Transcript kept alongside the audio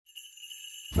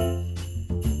Welcome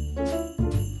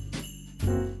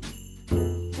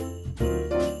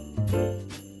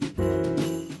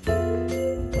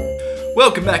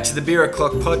back to the Beer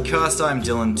O'Clock podcast. I'm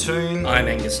Dylan Toon. I'm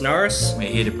Angus Norris. We're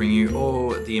here to bring you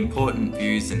all the important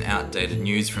views and outdated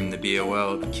news from the beer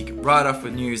world. Kick it right off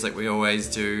with news like we always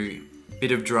do.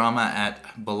 Bit of drama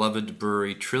at beloved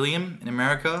brewery Trillium in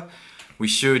America. We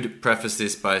should preface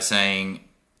this by saying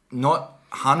not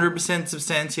 100%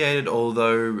 substantiated,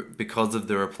 although because of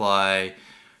the reply...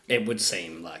 It would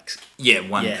seem like...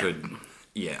 One could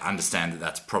understand that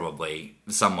that's probably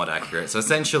somewhat accurate. So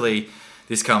essentially...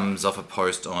 This comes off a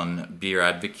post on Beer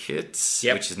Advocate,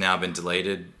 which has now been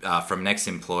deleted from an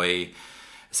ex-employee,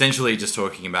 essentially just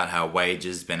talking about how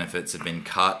wages, benefits have been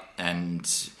cut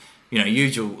and,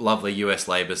 usual lovely US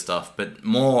labour stuff, but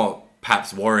more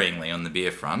perhaps worryingly on the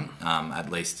beer front, at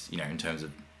least, in terms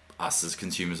of us as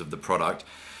consumers of the product,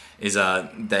 is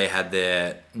they had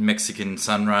their Mexican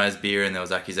Sunrise beer and there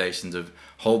was accusations of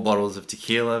whole bottles of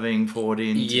tequila being poured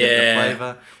in to get the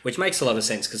flavour. Which makes a lot of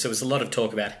sense because there was a lot of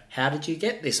talk about how did you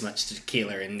get this much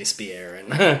tequila in this beer?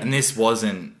 And this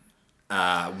wasn't...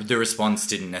 the response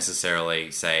didn't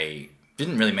necessarily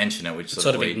didn't really mention it, which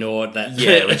sort of ignored that.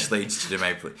 Yeah, which leads to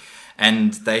maple.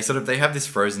 And they have this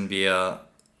frozen beer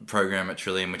program at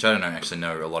Trillium, which I don't actually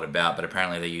know a lot about, but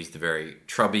apparently they use the very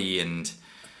trubby and...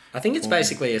 I think it's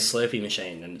basically a Slurpee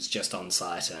machine and it's just on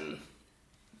site and...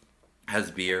 has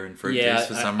beer and fruit juice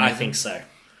for some reason. I think so.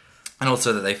 And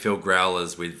also that they fill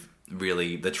growlers with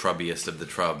really the trubbiest of the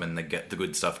trub and the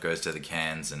good stuff goes to the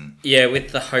cans. And yeah,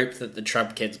 with the hope that the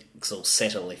trub kegs will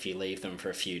settle if you leave them for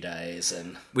a few days.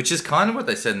 Which is kind of what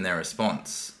they said in their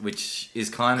response, which is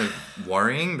kind of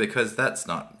worrying because that's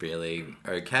not really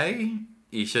okay.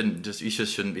 You just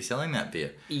shouldn't be selling that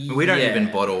beer. We don't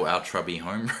even bottle our trubby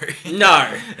homebrew.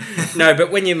 No,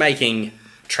 but when you're making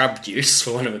trub juice,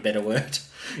 for want of a better word...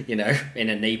 in a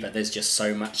NEPA, there's just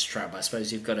so much trub. I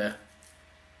suppose you've got to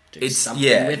do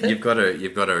something with it. You've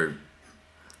got to.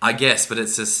 I guess, but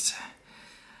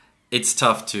it's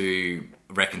tough to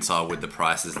reconcile with the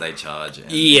prices they charge.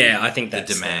 And I think that's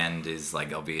the demand is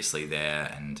obviously there,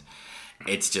 and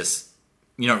it's just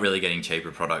you're not really getting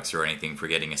cheaper products or anything for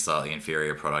getting a slightly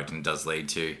inferior product, and it does lead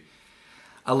to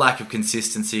a lack of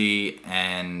consistency.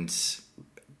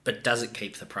 But does it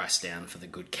keep the price down for the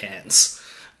good cans?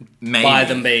 Maybe. By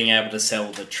them being able to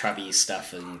sell the trubby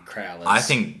stuff and crowlers. I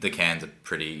think the cans are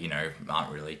pretty,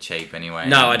 aren't really cheap anyway.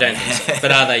 No, I don't think so.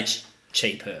 But are they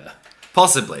cheaper?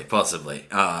 Possibly.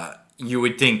 You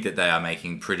would think that they are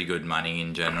making pretty good money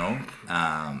in general.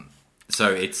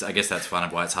 So I guess that's one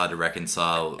of why it's hard to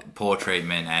reconcile poor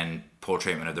treatment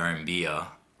of their own beer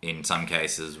in some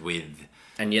cases with...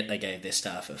 And yet they gave their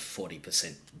staff a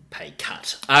 40% pay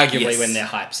cut. Arguably when their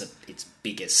hype's at its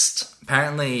biggest.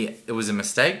 Apparently it was a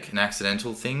mistake, an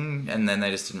accidental thing, and then they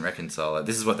just didn't reconcile it.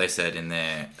 This is what they said in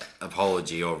their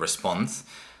apology or response.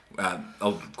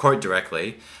 I'll quote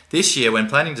directly. "This year, when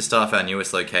planning to staff our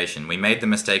newest location, we made the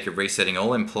mistake of resetting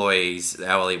all employees'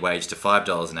 hourly wage to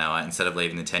 $5 an hour instead of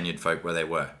leaving the tenured folk where they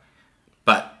were."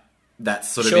 But...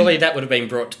 that's surely that would have been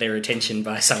brought to their attention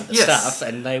by some of the staff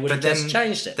and they would have just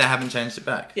changed it. They haven't changed it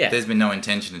back. Yeah. There's been no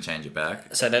intention to change it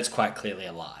back. So that's quite clearly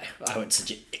a lie, I would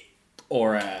suggest.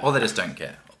 Or they just don't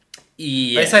care.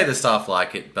 Yeah. They say the staff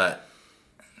like it, but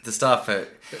the staff are...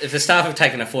 If the staff have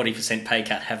taken a 40% pay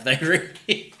cut, have they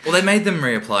really? Well, they made them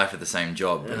reapply for the same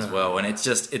job as well, and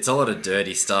it's a lot of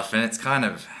dirty stuff, and it's kind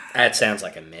of... It sounds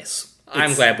like a mess.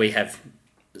 I'm glad we have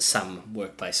some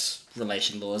workplace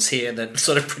relation laws here that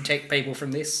sort of protect people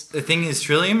from this. The thing is,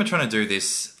 Trillium are trying to do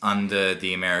this under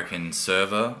the American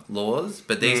server laws,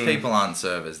 but these people aren't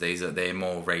servers. They're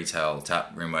more retail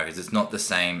tap room workers. It's not the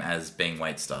same as being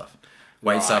wait staff.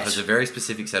 Wait staff has a very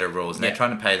specific set of rules, and they're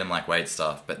trying to pay them like wait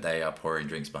staff, but they are pouring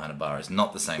drinks behind a bar. It's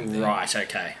not the same thing. Right,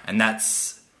 okay. And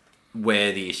that's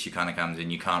where the issue kind of comes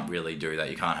in. You can't really do that.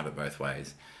 You can't have it both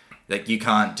ways. You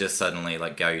can't just suddenly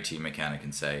go to your mechanic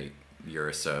and say, you're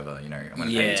a server, I'm going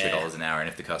to pay you $2 an hour, and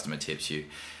if the customer tips you,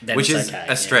 then which is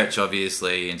a stretch,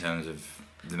 obviously, in terms of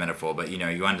the metaphor, but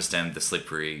you understand the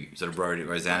slippery sort of road it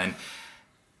goes down. And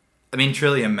I mean,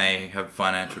 Trillium may have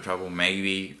financial trouble,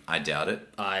 maybe. I doubt it.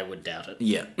 I would doubt it.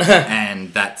 Yeah,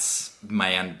 and that's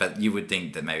but you would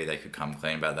think that maybe they could come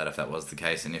clean about that if that was the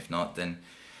case, and if not, then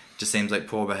it just seems like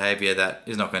poor behaviour that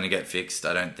is not going to get fixed.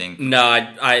 I don't think. No,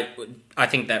 I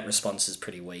think that response is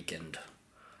pretty weak, and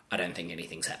I don't think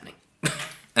anything's happening.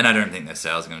 And I don't think their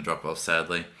sales are going to drop off,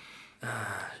 sadly.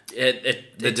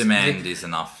 The demand is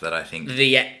enough that I think...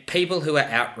 The people who are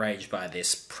outraged by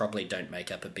this probably don't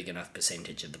make up a big enough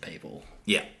percentage of the people...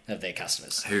 Yeah. Of their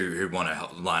customers. Who want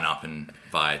to line up and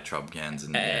buy Trub cans.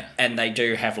 And they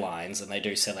do have lines, and they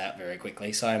do sell out very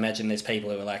quickly. So I imagine there's people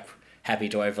who are like happy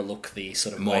to overlook the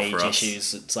sort of wage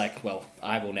issues. It's like, well,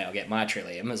 I will now get my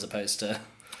Trillium as opposed to...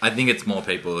 I think it's more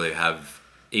people who have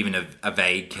even a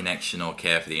vague connection or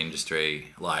care for the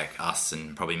industry, like us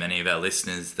and probably many of our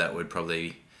listeners that would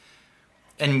probably...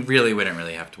 And really, we don't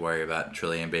really have to worry about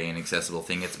Trillium being an accessible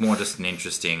thing. It's more just an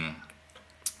interesting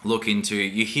look into...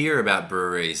 You hear about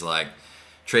breweries like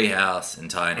Treehouse and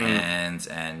Tired Hands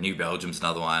and New Belgium's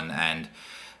another one, and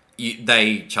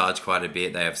they charge quite a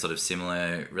bit. They have sort of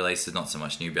similar releases, not so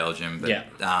much New Belgium,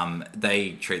 but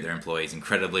they treat their employees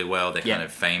incredibly well. They're kind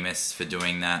of famous for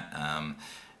doing that.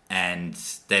 And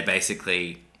they're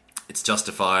basically... It's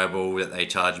justifiable that they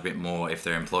charge a bit more if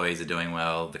their employees are doing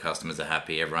well, the customers are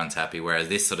happy, everyone's happy, whereas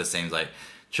this sort of seems like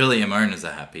Trillium owners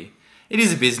are happy. It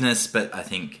is a business, but I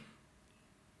think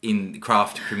in the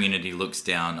craft community looks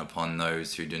down upon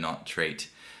those who do not treat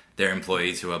their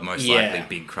employees, who are most likely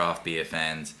big craft beer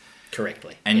fans,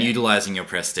 correctly. And utilising your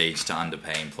prestige to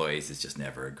underpay employees is just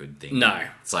never a good thing. No.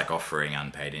 It's like offering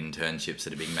unpaid internships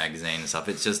at a big magazine and stuff.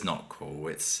 It's just not cool.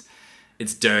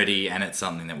 It's dirty, and it's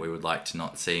something that we would like to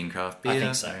not see in craft beer. I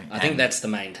think so. I think that's the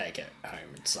main take at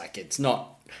home. It's like, it's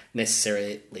not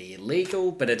necessarily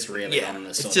illegal, but it's really on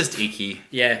the sort it's just icky.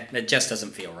 Yeah, it just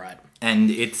doesn't feel right. And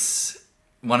it's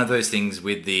one of those things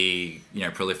with the,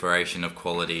 proliferation of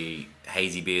quality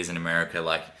hazy beers in America,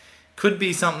 like, could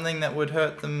be something that would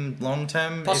hurt them long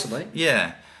term. Possibly.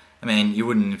 I mean, you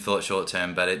wouldn't have thought short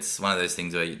term, but it's one of those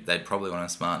things where they'd probably want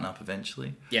to smarten up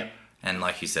eventually. Yeah. And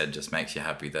like you said, just makes you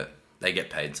happy that they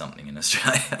get paid something in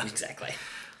Australia. Exactly.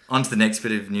 On to the next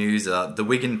bit of news. The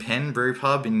Wigan Pen Brew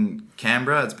Pub in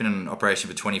Canberra. It's been in operation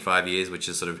for 25 years, which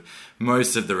is sort of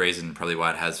most of the reason probably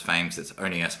why it has fame. So it's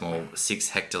only a small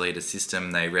 6 hectolitre system.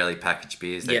 They rarely package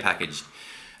beers. They packaged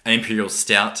an Imperial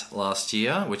Stout last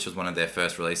year, which was one of their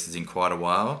first releases in quite a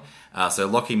while. So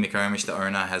Lockie McComish, the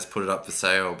owner, has put it up for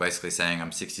sale, basically saying,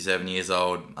 I'm 67 years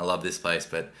old. I love this place,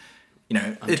 but...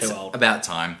 it's about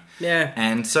time. Yeah.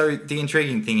 And so the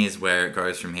intriguing thing is where it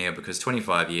goes from here, because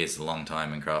 25 years is a long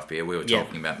time in craft beer. We were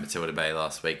talking about Matilda Bay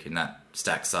last week, and that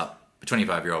stacks up. A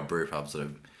 25-year-old brew pub sort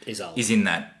of is in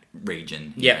that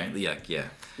region. Yeah.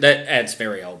 That adds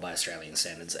very old by Australian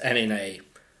standards. And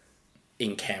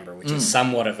in Canberra, which is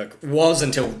somewhat of was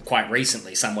until quite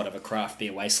recently, somewhat of a craft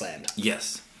beer wasteland.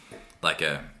 Yes. Like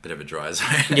a bit of a dry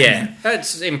zone. Yeah.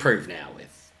 It's improved now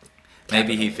with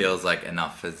Maybe he feels like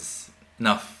enough,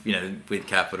 with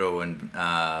Capital and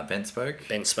Ben Spoke.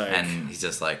 And he's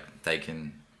just like, they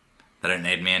don't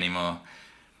need me anymore.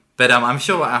 But I'm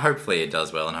sure, hopefully it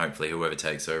does well, and hopefully whoever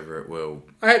takes over it will...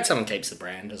 I hope someone keeps the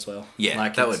brand as well. Yeah,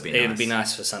 that would be nice. It would be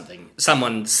nice for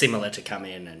someone similar to come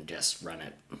in and just run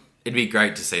it. It'd be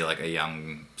great to see like a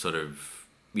young sort of,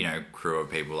 crew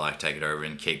of people like take it over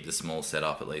and keep the small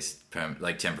setup at least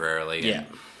temporarily.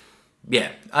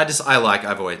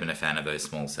 I've always been a fan of those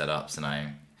small setups, and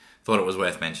I thought it was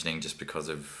worth mentioning just because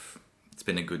it's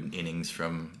been a good innings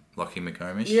from Lockie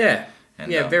McComish. Yeah.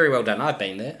 And, very well done. I've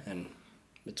been there, and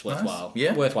it's worthwhile. Nice.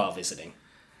 Yeah. Worthwhile visiting.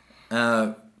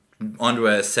 Onto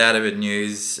a sadder bit of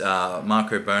news.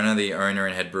 Marco Bona, the owner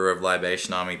and head brewer of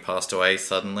Libation Army, passed away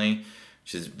suddenly,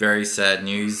 which is very sad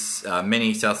news.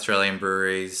 Many South Australian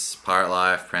breweries, Pirate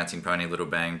Life, Prancing Pony, Little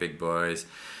Bang, Big Boys,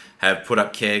 have put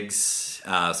up kegs,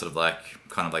 kind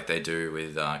of like they do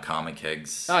with Karma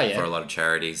kegs for a lot of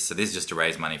charities. So this is just to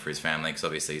raise money for his family, because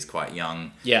obviously he's quite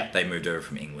young. Yeah. They moved over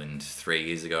from England 3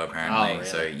 years ago, apparently. Oh, really?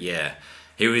 So, yeah.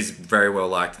 He was very well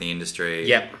liked in the industry.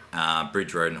 Yep.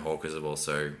 Bridge Road and Hawkers have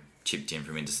also chipped in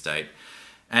from interstate.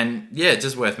 And, yeah,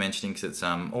 just worth mentioning, because it's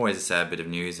always a sad bit of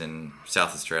news, and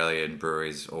South Australia and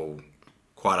breweries all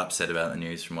quite upset about the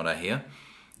news from what I hear.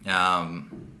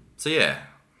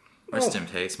 Rest in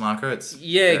peace, Marco.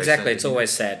 Exactly. It's always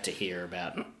sad to hear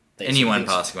about anyone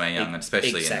passing away young,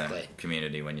 especially in the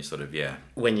community when you're sort of,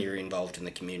 when you're involved in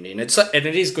the community. And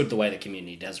it is good the way the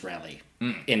community does rally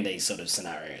in these sort of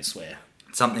scenarios where...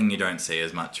 Something you don't see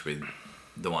as much with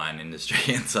the wine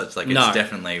industry and such. Like, it's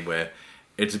definitely where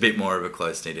it's a bit more of a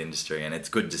close-knit industry, and it's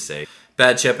good to see.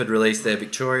 Bad Shepherd released their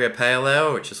Victoria Pale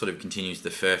Ale, which sort of continues the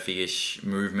Furphy-ish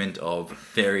movement of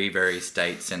very, very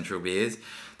state-central beers.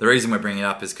 The reason we're bringing it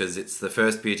up is because it's the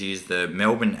first beer to use the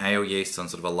Melbourne ale yeast on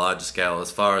sort of a larger scale.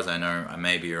 As far as I know, I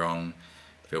may be wrong.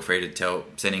 Feel free to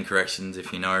send in corrections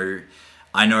if you know.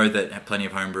 I know that plenty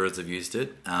of homebrewers have used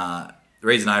it. The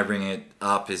reason I bring it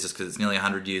up is just because it's nearly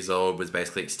 100 years old, was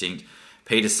basically extinct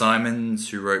Peter Simons,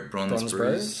 who wrote Bronze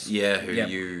Brews. Yeah, who Yep.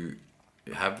 you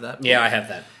have that book? Yeah, I have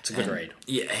that. It's a good read.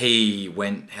 Yeah, he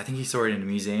went, I think he saw it in a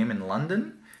museum in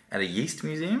London, at a yeast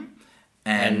museum.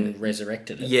 And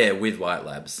resurrected it. Yeah, with White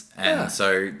Labs. And Yeah.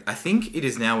 so I think it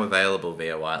is now available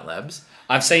via White Labs.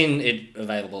 I've seen it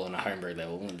available on a homebrew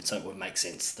level, and so it would make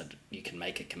sense that you can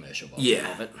make a commercial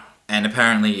bottle of it. And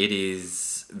apparently it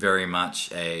is very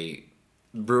much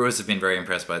brewers have been very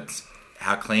impressed by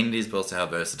how clean it is, but also how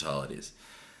versatile it is.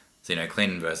 So, clean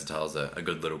and versatile is a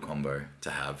good little combo to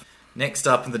have. Next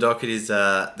up in the docket is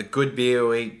the Good Beer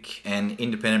Week and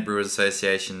Independent Brewers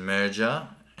Association merger.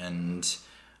 And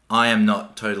I am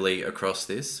not totally across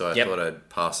this, so I thought I'd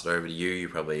pass it over to you. You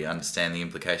probably understand the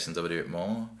implications of it a bit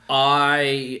more.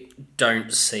 I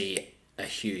don't see a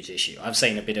huge issue. I've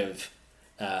seen a bit of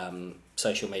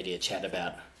social media chat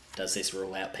about, does this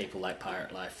rule out people like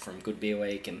Pirate Life from Good Beer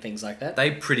Week and things like that?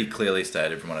 They pretty clearly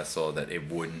stated from what I saw that it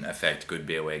wouldn't affect Good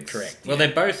Beer Weeks. Correct. Well,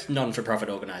 they're both non-for-profit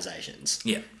organisations.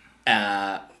 Yeah.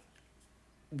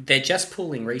 They're just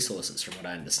pooling resources, from what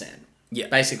I understand. Yeah.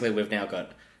 Basically, we've now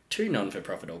got two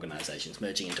non-for-profit organisations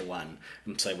merging into one,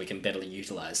 and so we can better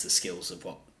utilise the skills of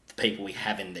what the people we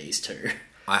have in these two.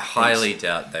 I highly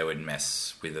doubt they would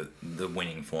mess with the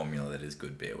winning formula that is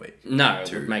Good Beer Week. No,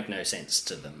 it would make no sense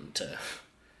to them to...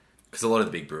 Because a lot of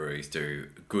the big breweries do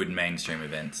good mainstream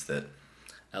events that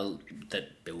will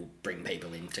bring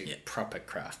people into proper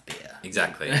craft beer.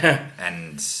 Exactly.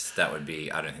 And that would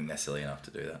be, I don't think, necessarily enough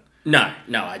to do that.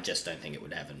 No, I just don't think it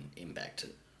would have an impact.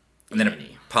 And then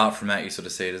apart from that, you sort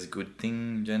of see it as a good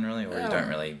thing generally, or you don't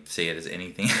really see it as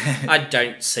anything? I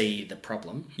don't see the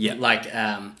problem. Yeah.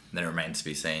 Then it remains to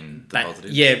be seen the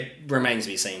positives. Yeah, remains to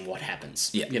be seen what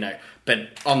happens. Yeah. But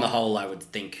on the whole, I would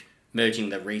think merging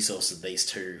the resources of these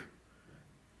two,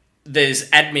 there's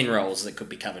admin roles that could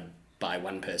be covered by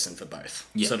one person for both.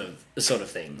 Yeah. Sort of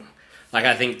thing. Like,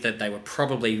 I think that they were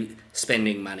probably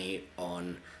spending money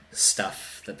on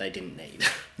stuff that they didn't need.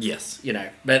 Yes.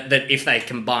 But that if they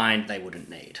combined, they wouldn't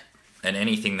need. And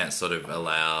anything that sort of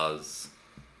allows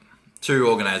two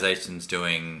organisations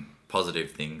doing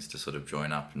positive things to sort of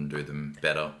join up and do them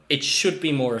better. It should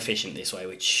be more efficient this way,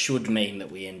 which should mean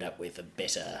that we end up with a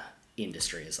better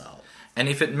industry as a whole. And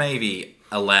if it maybe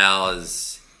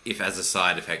allows, if as a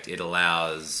side effect, it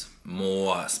allows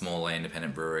more smaller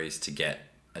independent breweries to get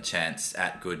a chance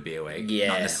at Good Beer Week. Yeah.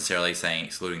 Not necessarily saying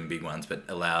excluding the big ones, but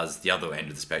allows the other end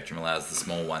of the spectrum, allows the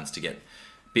small ones to get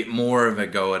a bit more of a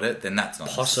go at it, then that's not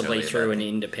possibly through an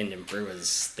independent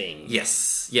brewers thing.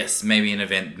 Yes. Maybe an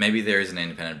event, maybe there is an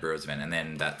independent brewers event, and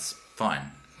then that's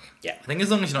fine. Yeah. I think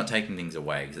as long as you're not taking things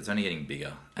away, because it's only getting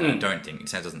bigger, and I don't think, it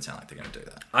doesn't sound like they're going to do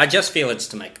that. I just feel it's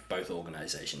to make both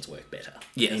organisations work better.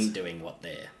 Yes. In doing what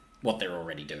they're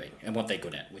already doing, and what they're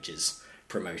good at, which is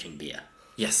promoting beer.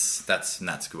 Yes, that's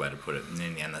a good way to put it. And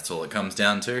in the end, that's all it comes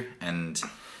down to. And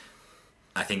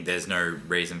I think there's no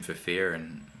reason for fear,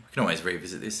 and we can always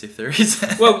revisit this if there is.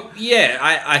 Well, yeah,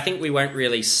 I think we won't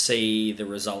really see the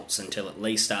results until at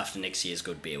least after next year's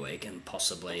Good Beer Week, and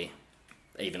possibly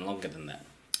even longer than that.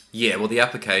 Yeah, well, the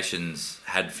applications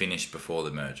had finished before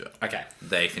the merger. Okay.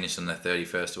 They finished on the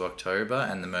 31st of October,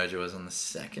 and the merger was on the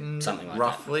 2nd, something like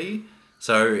roughly. That.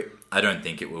 So I don't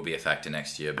think it will be a factor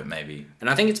next year, but maybe... And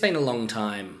I think it's been a long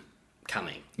time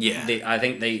coming. Yeah. I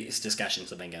think these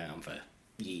discussions have been going on for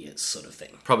years, sort of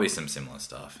thing. Probably some similar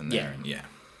stuff in there. Yeah.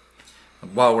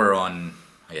 While we're on,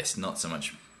 I guess, not so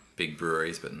much big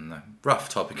breweries, but in the rough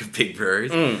topic of big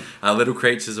breweries, Little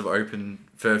Creatures have opened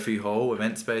Furphy Hall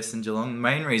event space in Geelong. The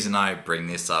main reason I bring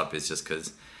this up is just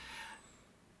because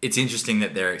it's interesting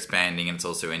that they're expanding, and it's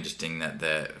also interesting that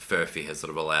the Furphy has sort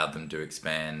of allowed them to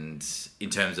expand in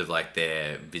terms of like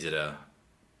their visitor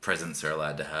presence they're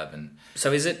allowed to have. And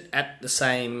so is it at the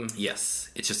same... Yes,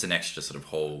 it's just an extra sort of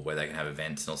hall where they can have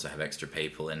events and also have extra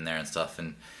people in there and stuff.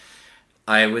 And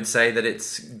I would say that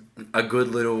it's a good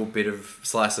little bit of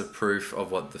slice of proof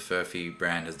of what the Furphy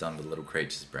brand has done with Little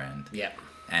Creatures brand. Yeah.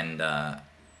 And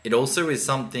it also is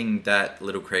something that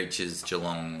Little Creatures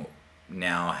Geelong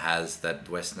now has that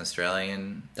Western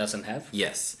Australian doesn't have.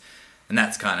 Yes, and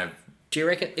that's kind of. Do you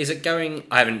reckon? Is it going?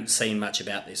 I haven't seen much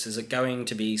about this. Is it going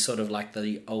to be sort of like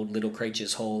the old Little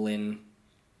Creatures Hall in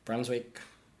Brunswick?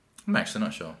 I'm actually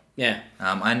not sure. Yeah.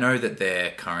 I know that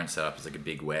their current setup is like a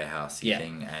big warehousey yeah.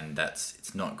 thing, and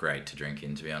it's not great to drink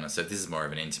in, to be honest. So if this is more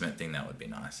of an intimate thing, that would be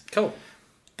nice. Cool.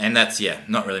 And that's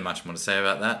not really much more to say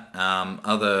about that.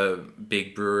 Other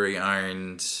big brewery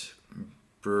owned.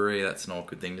 Brewery, that's an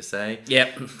awkward thing to say.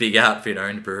 Yep. Big outfit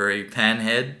owned brewery,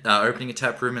 Panhead, opening a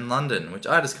tap room in London, which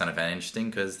I just kind of found interesting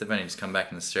because they've only just come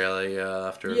back in Australia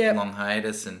after a long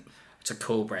hiatus. And it's a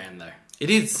cool brand though.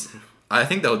 It is. I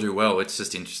think they'll do well. It's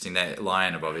just interesting that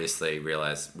Lion have obviously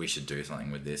realised we should do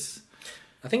something with this.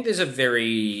 I think there's a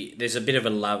bit of a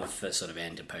love for sort of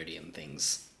antipodean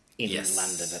things in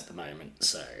London at the moment.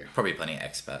 So probably plenty of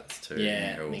expats too.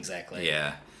 Yeah, exactly.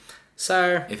 Yeah.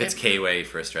 So if it's Kiwi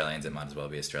for Australians, it might as well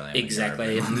be Australian.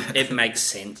 Exactly. It makes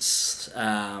sense.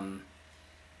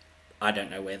 I don't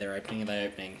know where they're opening. Are they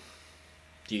opening?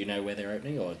 Do you know where they're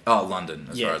opening? Or London,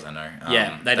 as far as I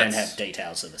know. They don't have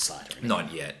details of the site or anything.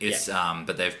 Not yet. It's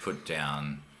but they've put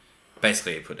down permits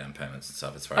and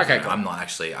stuff as far as I know. Cool. I'm not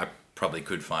actually. I probably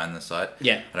could find the site.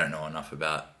 Yeah. I don't know enough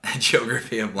about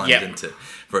geography of London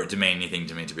for it to mean anything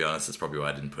to me. To be honest, that's probably why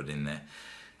I didn't put it in there.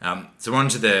 So we're on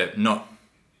to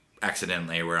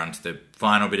we're on to the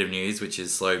final bit of news, which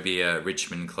is Slow Beer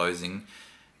Richmond closing.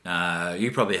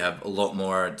 You probably have a lot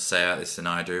more to say about this than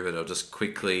I do, but I'll just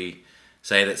quickly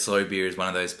say that Slow Beer is one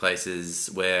of those places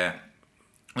where,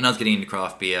 when I was getting into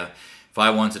craft beer, if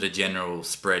I wanted a general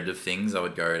spread of things, I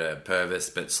would go to Purvis,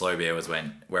 but Slow Beer was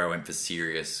where I went for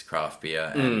serious craft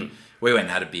beer. And we went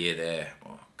and had a beer there a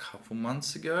couple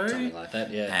months ago. Something like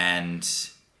that, yeah. And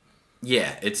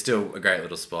yeah, it's still a great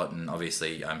little spot, and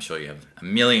obviously I'm sure you have a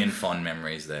million fond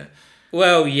memories there.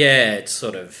 Well, yeah, it's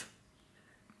sort of...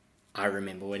 I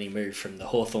remember when he moved from the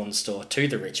Hawthorn store to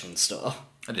the Richmond store.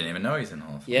 I didn't even know he's in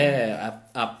Hawthorn. Yeah,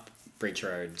 up Bridge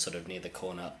Road, sort of near the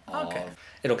corner of... Okay.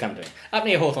 It'll come to me. Up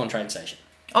near Hawthorn train station.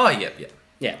 Oh, yep.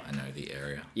 Yeah. I know the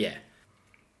area. Yeah.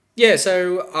 Yeah,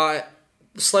 so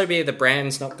Slow Beer, the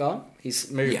brand's not gone.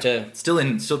 He's moved to... Still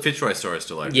Fitzroy store is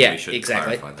still open. Yeah, we should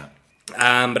exactly. clarify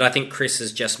that. But I think Chris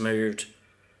has just moved.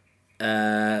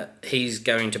 He's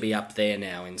going to be up there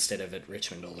now instead of at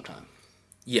Richmond all the time.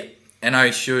 Yeah. And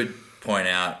I should point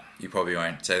out, you probably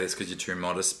won't say this because you're too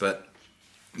modest, but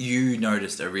you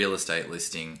noticed a real estate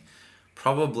listing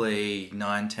probably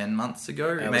 9-10 months ago.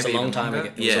 It maybe was a long time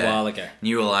ago. It was a while ago. And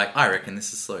you were like, I reckon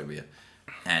this is Slow Beer.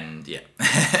 And yeah.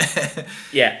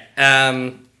 Yeah.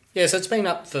 So it's been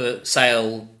up for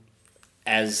sale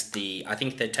as I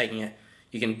think they're taking it.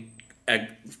 You can,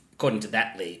 according to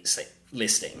that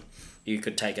listing, you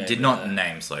could take over... Did not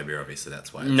name Slow Beer, obviously,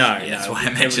 that's why. That's why I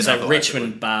mentioned it. Was a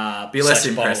Richmond bar. Be less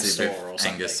impressive if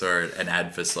Angus saw an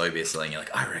ad for Slow Beer selling. You're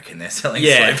like, I reckon they're selling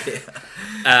Slow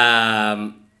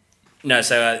Beer. No,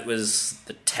 so it was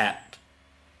the tap,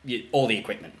 all the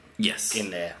equipment. Yes.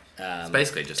 In there. It's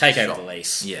basically just take over the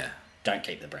lease. Yeah. Don't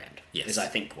keep the brand. Yes. Is I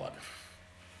think what.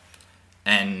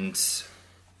 And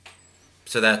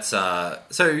so that's so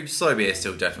Slow Beer is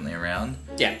still definitely around.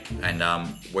 Yeah.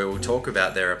 And we will talk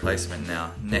about their replacement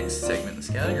now. Next segment, the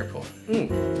scouting report.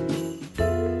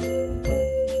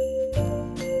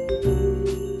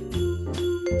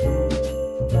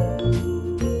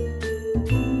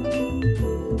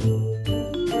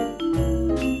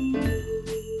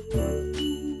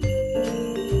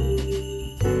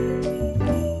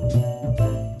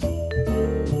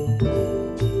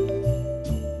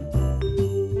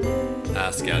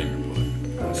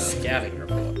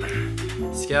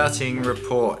 Scouting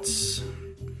reports.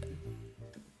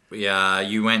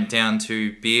 You went down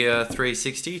to Beer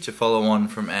 360 to follow on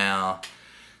from our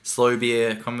Slow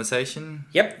Beer conversation.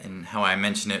 Yep. And how I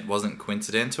mentioned it wasn't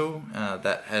coincidental.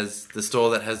 That has the store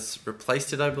that has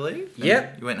replaced it, I believe.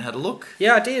 Yep. You went and had a look.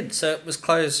 Yeah, I did. So it was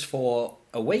closed for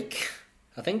a week,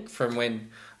 I think, from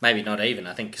when, maybe not even.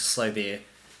 I think Slow Beer's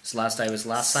last day was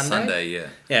last Sunday. Sunday, yeah.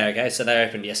 Yeah, okay. So they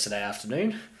opened yesterday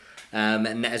afternoon.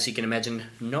 And as you can imagine,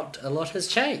 not a lot has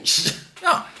changed.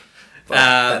 Oh,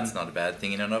 well, that's not a bad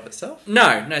thing in and of itself.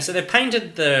 No. So they've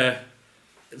painted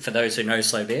for those who know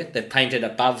Slow Beer, they've painted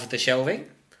above the shelving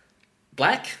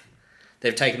black.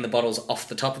 They've taken the bottles off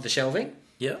the top of the shelving.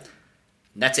 Yeah.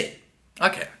 That's it.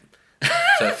 Okay.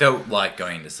 So it felt like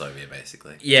going to Slow Beer,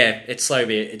 basically. Yeah, it's Slow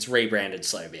Beer. It's rebranded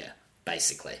Slow Beer,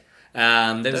 basically.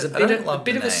 There was a bit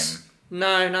of a...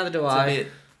 No, neither do I. It's a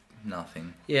bit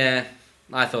nothing. Yeah.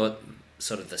 I thought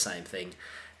sort of the same thing.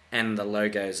 And the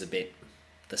logo's a bit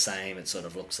the same. It sort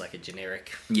of looks like a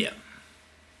generic. Yeah.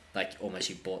 Like almost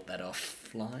you bought that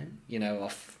offline,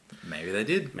 off... Maybe they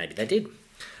did.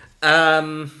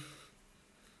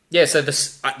 Yeah, so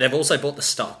they've also bought the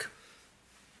stock.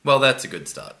 Well, that's a good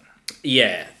start.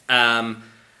 Yeah.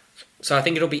 So I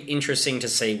think it'll be interesting to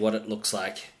see what it looks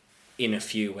like in a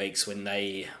few weeks when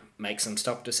they make some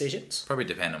stock decisions. Probably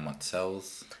depend on what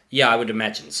sells. Yeah, I would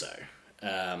imagine so.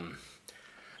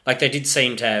 They did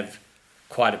seem to have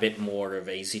quite a bit more of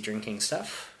easy drinking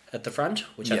stuff at the front,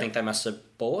 which I think they must have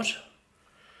bought.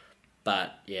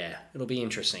 But yeah, it'll be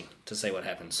interesting to see what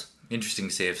happens. Interesting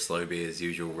to see if Slow Beer's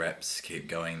usual reps keep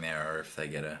going there or if they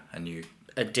get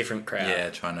a different crowd. Yeah,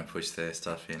 trying to push their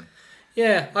stuff in.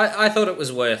 Yeah, I thought it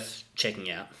was worth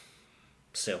checking out.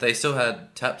 Still. They still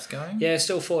had taps going? Yeah,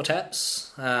 still 4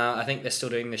 taps. I think they're still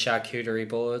doing the charcuterie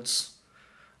boards.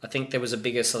 I think there was a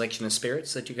bigger selection of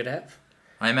spirits that you could have.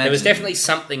 I imagine There was definitely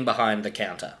something behind the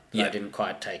counter that Yeah. I didn't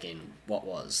quite take in what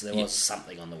was. There was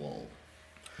something on the wall.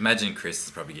 Imagine Chris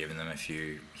has probably given them a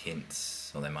few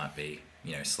hints, or they might be,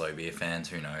 slow beer fans.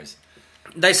 Who knows?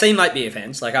 They seem like beer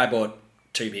fans. Like, I bought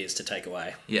 2 beers to take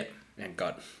away Yeah. and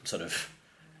got sort of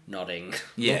nodding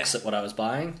Yeah. looks at what I was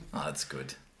buying. Oh, that's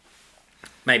good.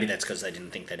 Maybe that's because they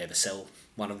didn't think they'd ever sell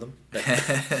one of them. But,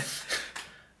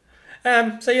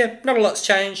 so yeah, not a lot's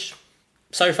changed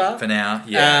so far. For now,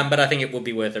 yeah. But I think it would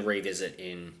be worth a revisit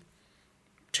in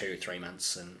 2-3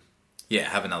 months and Yeah,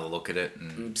 have another look at it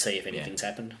and see if anything's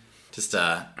happened. just,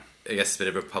 I guess, a bit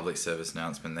of a public service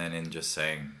announcement then in just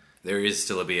saying there is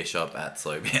still a beer shop at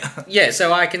Slow Beer. Yeah,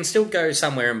 so I can still go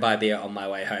somewhere and buy beer on my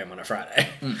way home on a Friday.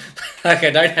 Like, I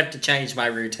don't have to change my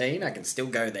routine. I can still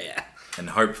go there.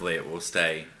 And hopefully it will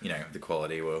stay, the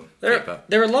quality will keep up.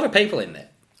 There are a lot of people in there.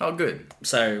 Oh, good.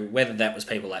 So whether that was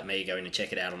people like me going to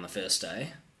check it out on the first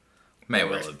day. May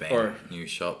well have been a new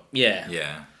shop. Yeah.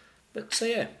 Yeah. But so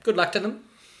yeah, good luck to them.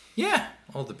 Yeah,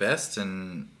 all the best.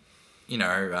 And,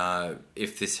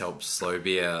 if this helps Slow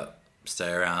Beer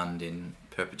stay around in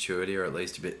perpetuity or at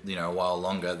least a bit, a while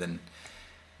longer, then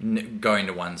going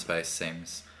to one space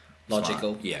seems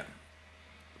Logical. Smart. Yeah.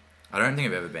 I don't think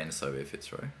I've ever been to Slow Beer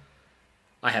Fitzroy.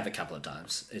 I have a couple of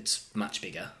times. It's much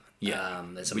bigger. Yeah.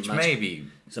 There's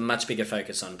a much bigger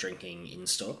focus on drinking in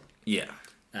store. Yeah.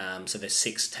 So there's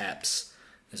 6 taps.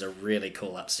 There's a really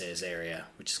cool upstairs area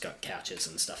which has got couches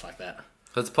and stuff like that.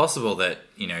 So it's possible that,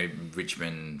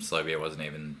 Richmond Slow Beer wasn't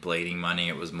even bleeding money.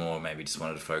 It was more maybe just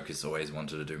wanted to focus, always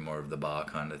wanted to do more of the bar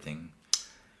kind of thing.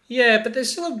 Yeah, but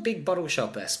there's still a big bottle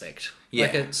shop aspect. Yeah.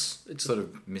 Like it's Sort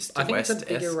of Mr. I think West. it's a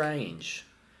bigger range.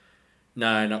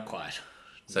 No, not quite.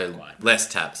 So Not quite. less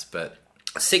taps, but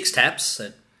 6 taps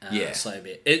at Yeah. Slow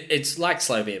Beer. It's like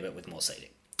Slow Beer but with more seating.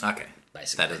 okay.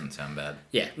 Basically. That doesn't sound bad.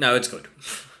 Yeah, no, it's good.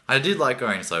 I did like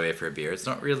going to Slow Beer for a beer. It's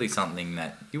not really something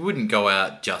that you wouldn't go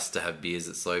out just to have beers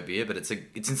at Slow Beer, but it's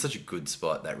in such a good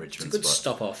spot, that It's a Richmond good spot.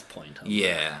 stop-off point.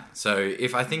 Yeah. So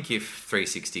if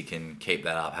 360 can keep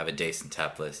that up, have a decent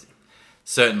tap list,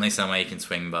 certainly somewhere you can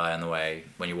swing by on the way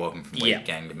when you're walking from Wheat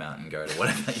Gang to Mountain Goat or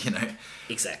whatever,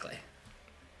 Exactly.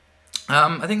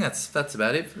 I think that's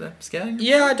about it for the scouting.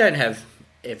 Yeah, I don't have...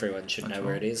 Everyone should know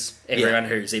where it is. Everyone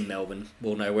who's in Melbourne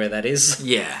will know where that is.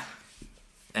 Yeah.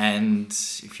 And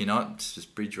if you're not, it's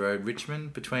just Bridge Road,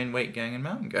 Richmond, between Wheat Gang and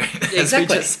Mountain Goat. As we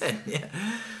Exactly. just said, yeah.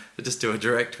 So just do a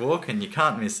direct walk and you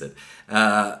can't miss it.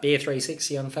 Beer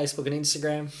 360 on Facebook and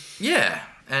Instagram. Yeah,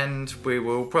 and we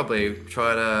will probably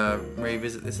try to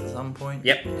revisit this at some point.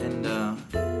 Yep. And,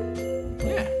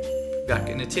 back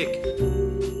in a tick.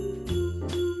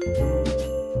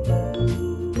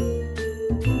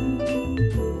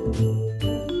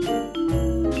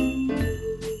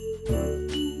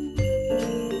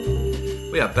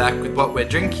 We are back with what we're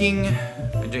drinking.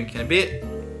 We're drinking a bit.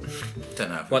 Don't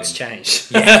know if What's changed?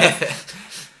 Yeah.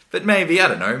 But maybe, I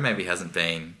don't know, maybe hasn't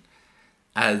been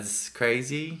as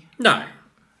crazy. No.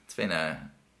 It's been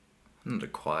not a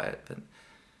quiet, but...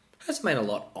 Hasn't been a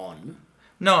lot on.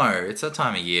 No, it's a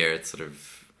time of year, it's sort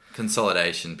of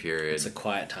consolidation period. It's a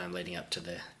quiet time leading up to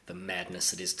the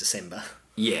madness that is December.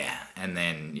 Yeah, and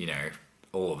then,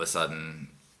 all of a sudden,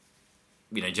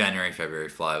 January, February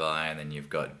fly by, and then you've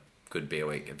got good beer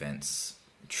week events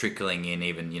trickling in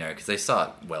even, because they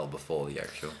start well before the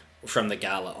actual... From the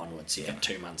gala onwards, you have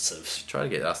 2 months of... Try to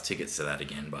get us tickets to that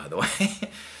again, by the way.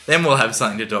 Then we'll have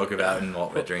something to talk about and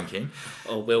what we're drinking.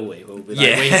 Or will we? We'll be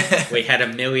Yeah. like, we had a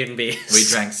million beers. We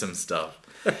drank some stuff.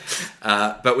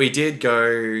 But we did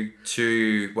go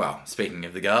to, speaking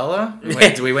of the gala, we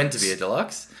went to Beer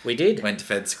Deluxe. We did. Went to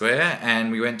Fed Square,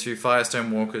 and we went to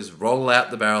Firestone Walker's Roll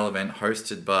Out the Barrel event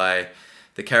hosted by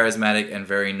the charismatic and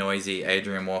very noisy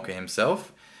Adrian Walker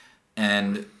himself.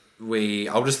 And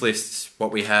I'll just list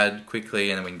what we had quickly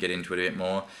and then we can get into it a bit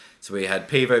more. So we had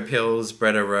Pivo Pills,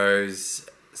 Bretta Rose,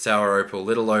 Sour Opal,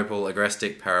 Little Opal,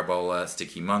 Agrestic, Parabola,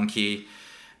 Sticky Monkey.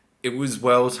 It was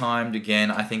well timed again.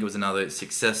 I think it was another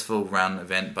successful run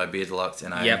event by Beer Deluxe,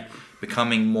 and I'm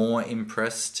becoming more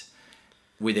impressed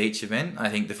with each event. I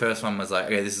think the first one was like,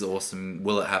 okay, this is awesome.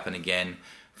 Will it happen again?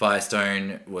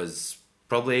 Firestone was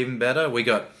probably even better. We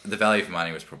got the value for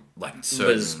money was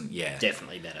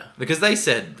Definitely better. because they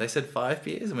said 5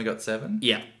 beers and we got 7.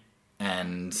 Yeah.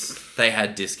 And they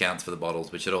had discounts for the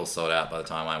bottles, which had all sold out by the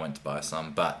time I went to buy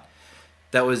some. But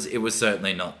it was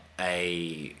certainly not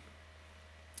a...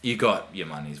 You got your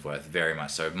money's worth, very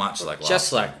much so. Much like last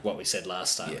Just time. like what we said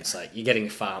last time. It's like you're getting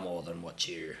far more than what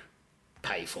you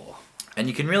pay for. And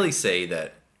you can really see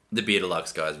that the Beer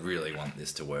Deluxe guys really want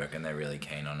this to work, and they're really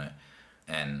keen on it.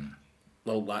 And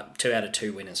well, like 2 out of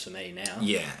 2 winners for me now.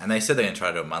 yeah, and they said they're going to try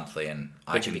to do it monthly, and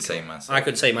I can see myself. I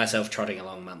could see myself trotting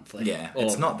along monthly. Yeah,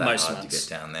 it's not that hard to get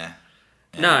down there.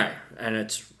 No, and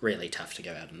it's really tough to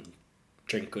go out and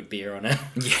drink good beer on it.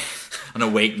 Yeah, on a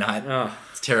weeknight. Oh.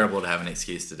 It's terrible to have an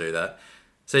excuse to do that.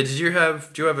 So do you have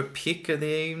a pick of the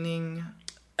evening?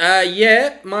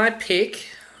 Yeah, my pick,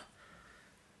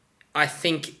 I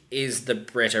think, is the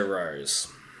Bretta Rose.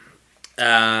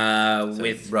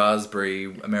 With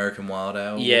raspberry American Wild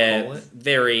Ale, yeah, we'll call it.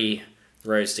 very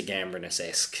Rose de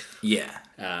Gambrinus-esque. Yeah.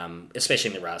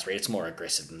 Especially in the raspberry, it's more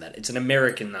aggressive than that. It's an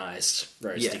Americanized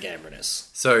Rose de Gambrinus.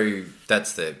 So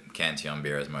that's the Cantillon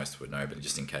beer, as most would know, but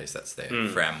just in case, that's their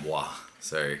Framboise.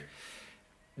 So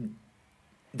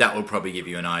that will probably give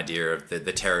you an idea of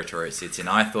the territory it sits in.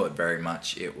 I thought very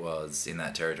much it was in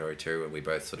that territory too, where we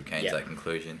both sort of came to that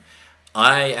conclusion.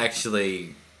 I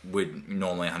actually would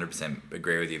normally 100%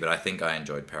 agree with you, but I think I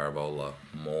enjoyed Parabola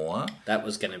more. That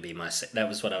was going to be that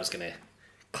was what I was going to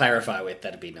clarify with.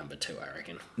 That'd be number 2, I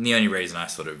reckon. And the only reason I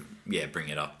sort of bring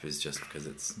it up is just because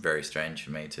it's very strange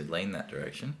for me to lean that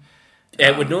direction.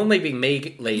 It would normally be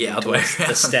me leaning towards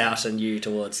the stout and you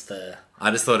towards the...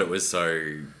 I just thought it was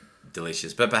so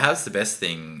delicious. But perhaps the best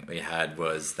thing we had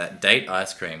was that date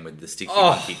ice cream with the sticky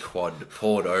monkey quad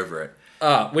poured over it.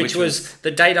 Which was...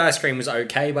 The date ice cream was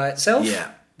okay by itself.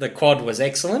 Yeah. The quad was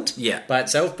excellent by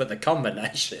itself, but the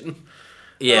combination...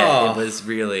 Yeah, it was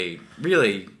really,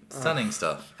 really stunning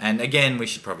stuff. And again, we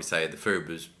should probably say the food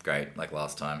was great, like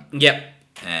last time. Yep.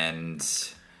 And...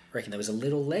 I reckon there was a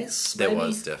little less, maybe? There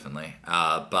was, definitely.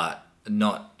 But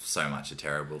not so much a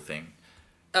terrible thing.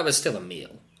 That was still a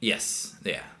meal. Yes,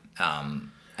 yeah.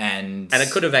 And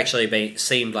it could have actually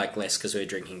seemed like less because we were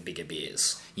drinking bigger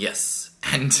beers. Yes.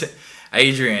 And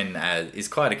Adrian is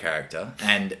quite a character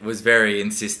and was very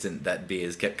insistent that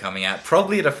beers kept coming out,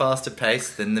 probably at a faster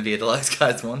pace than the Beer Deluxe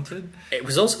guys wanted. It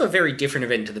was also a very different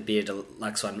event to the Beer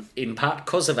Deluxe one, in part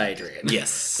because of Adrian.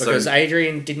 Yes. Because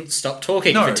Adrian didn't stop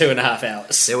talking for 2.5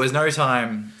 hours. There was no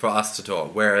time for us to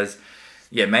talk, whereas...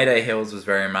 Yeah, Mayday Hills was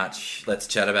very much, let's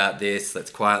chat about this, let's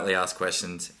quietly ask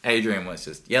questions. Adrian was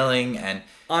just yelling and...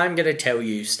 I'm going to tell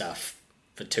you stuff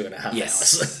for 2.5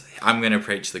 hours. I'm going to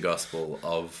preach the gospel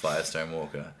of Firestone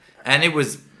Walker. And it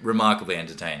was remarkably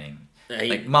entertaining.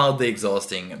 Like, mildly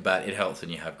exhausting, but it helps when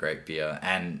you have great beer.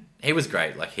 And he was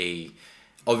great. Like, he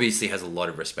obviously has a lot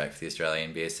of respect for the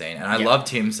Australian beer scene. And I loved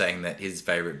him saying that his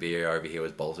favourite beer over here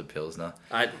was Bolter Pilsner.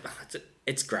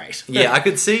 It's great. Yeah, I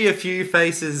could see a few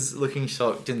faces looking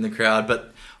shocked in the crowd,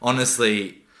 but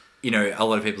honestly, a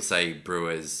lot of people say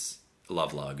brewers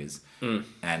love lagers.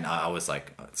 And I was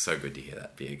like, oh, it's so good to hear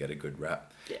that beer get a good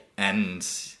rap. Yeah. And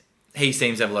he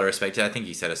seems to have a lot of respect. I think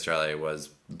he said Australia was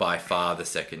by far the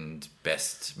second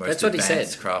best, most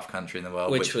advanced craft country in the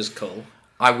world. Which was cool.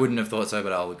 I wouldn't have thought so,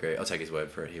 but I'll agree. I'll take his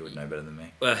word for it. He would know better than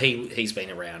me. Well, he's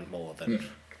been around more than...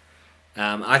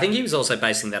 I think he was also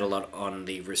basing that a lot on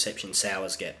the reception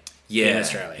sours get in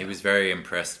Australia. He was very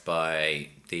impressed by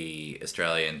the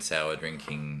Australian sour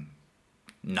drinking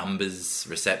numbers,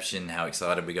 reception, how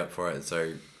excited we got for it.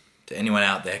 So to anyone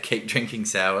out there, keep drinking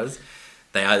sours.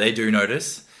 They do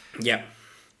notice. Yep.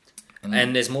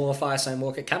 And there's more Firestone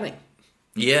Walker coming.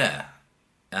 Yeah.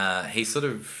 He sort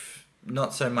of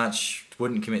not so much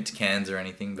wouldn't commit to cans or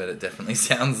anything, but it definitely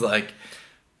sounds like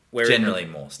generally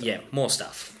more stuff. Yeah, more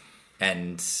stuff.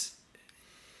 And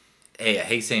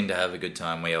he seemed to have a good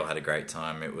time. We all had a great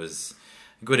time. It was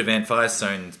a good event.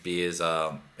 Firestone's beers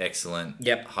are excellent.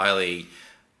 Yep. Highly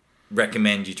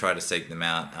recommend you try to seek them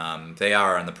out. They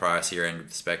are on the pricier end of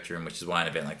the spectrum, which is why an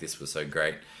event like this was so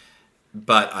great.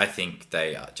 But I think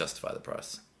they justify the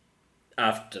price.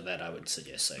 After that, I would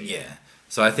suggest so. Yeah.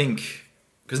 So I think...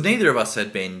 Because neither of us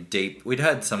had been deep... We'd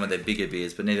had some of their bigger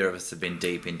beers, but neither of us had been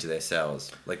deep into their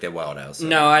sours, like their wild ales.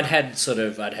 No, I'd had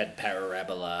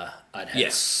Parabola, I'd had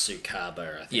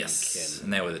Sukaba, I think. Yes,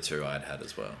 and they were the two I'd had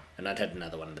as well. And I'd had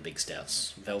another one of the big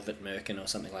stouts, Velvet Merkin or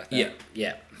something like that.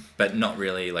 Yeah. But not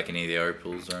really like any of the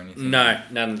Opals or anything? No,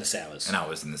 none of the sours. And I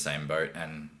was in the same boat,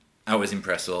 and I was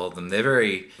impressed with all of them. They're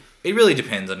very... It really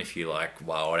depends on if you like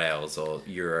wild ales or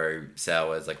Euro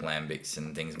sours like Lambics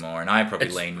and things more. And I probably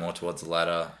lean more towards the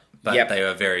latter. But they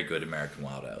were very good American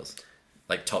wild ales.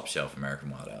 Like top shelf American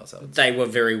wild ales, I would say. They were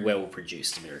very well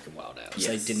produced American wild ales. Yes.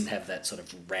 They didn't have that sort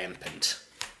of rampant,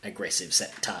 aggressive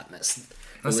tartness.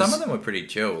 Some of them were pretty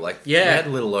chill. Like, we had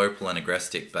Little Opal and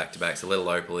Agrestic back to back. So Little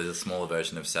Opal is a smaller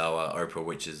version of Sour Opal,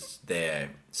 which is their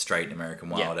straight American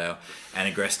wild ale.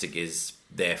 And Agrestic is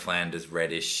their Flanders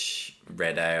reddish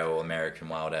red ale American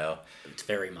wild ale. It's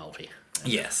very malty.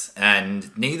 Yes,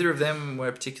 and neither of them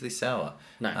were particularly sour.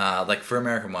 No. Like for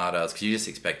American Wild Ales, because you just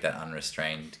expect that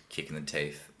unrestrained kick in the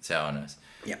teeth sourness.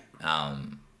 Yep.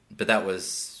 But that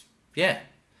was, yeah.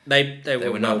 They They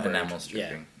were not well-brewed. enamel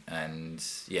stripping. And,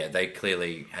 yeah, they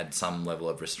clearly had some level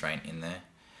of restraint in there.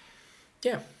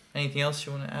 Yeah. Anything else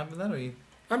you want to add with that? Or you...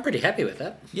 I'm pretty happy with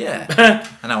that. Yeah.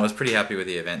 And I was pretty happy with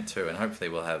the event too, and hopefully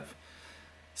we'll have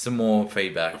some more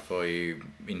feedback for you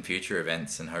in future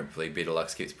events, and hopefully Beer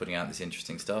Deluxe keeps putting out this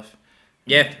interesting stuff.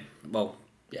 Yeah. Well,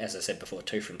 as I said before,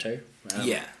 2 from 2.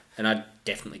 Yeah. And I'd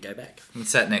definitely go back. We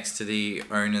sat next to the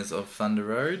owners of Thunder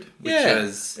Road, which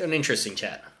was... an interesting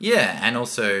chat. Yeah, and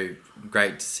also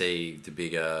great to see the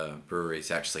bigger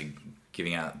breweries actually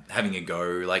having a go,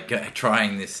 like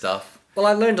trying this stuff. Well,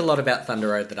 I learned a lot about Thunder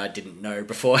Road that I didn't know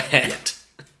beforehand.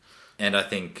 And I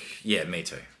think, yeah, me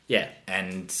too. Yeah.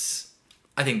 And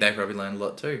I think they probably learned a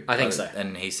lot too. I think so.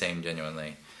 And he seemed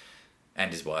genuinely,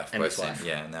 and his wife. And both his wife. seemed,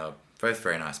 yeah, and they were both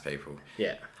very nice people.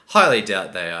 Yeah. Highly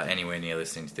doubt they are anywhere near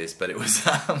listening to this, but it was...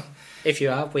 If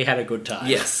you are, we had a good time.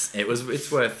 Yes,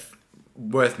 it's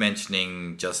worth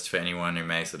mentioning just for anyone who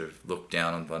may sort of look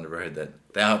down on Thunder Road that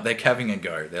they're having a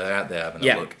go. They're out there having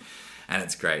a look, and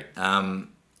it's great.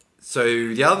 So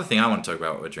the other thing I want to talk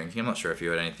about what we're drinking, I'm not sure if you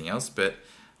had anything else, but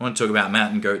I want to talk about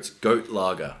Mountain Goat's Goat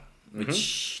Lager,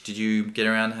 which, did you get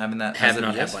around to having that? Have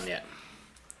not had one yet.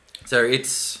 So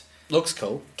it's... Looks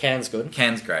cool. Can's good.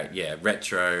 Can's great, yeah.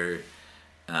 Retro,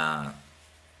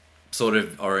 sort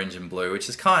of orange and blue, which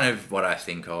is kind of what I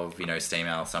think of, steam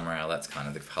ale, summer ale, that's kind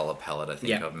of the colour palette I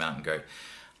think of Mountain Goat.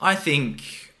 I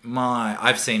think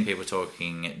I've seen people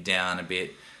talking it down a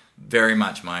bit. Very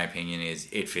much my opinion is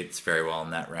it fits very well in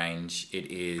that range.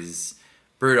 It is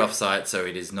brewed off-site, so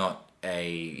it is not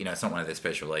it's not one of their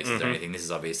special releases or anything. This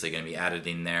is obviously going to be added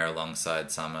in there alongside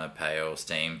summer, pale,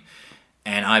 steam.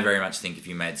 And I very much think if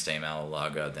you made steam ale or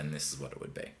lager, then this is what it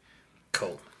would be.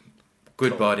 Cool.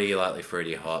 Good body, lightly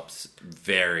fruity hops,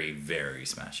 very, very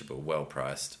smashable, well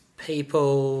priced.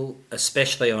 People,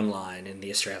 especially online in the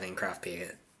Australian craft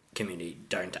beer community,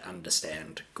 don't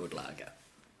understand good lager.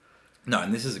 No,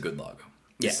 and this is a good lager.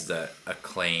 Yeah. This is a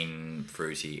clean,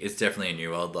 fruity... It's definitely a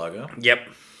New World lager. Yep.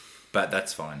 But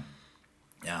that's fine.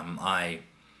 I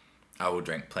will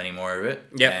drink plenty more of it.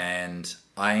 Yep. And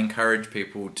I encourage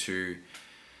people to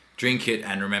drink it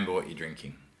and remember what you're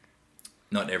drinking.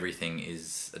 Not everything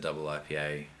is a double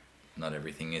IPA. Not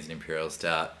everything is an Imperial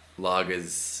Stout.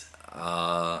 Lagers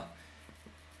are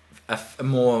a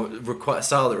more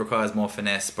style that requires more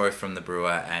finesse, both from the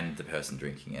brewer and the person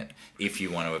drinking it, if you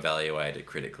want to evaluate it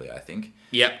critically, I think.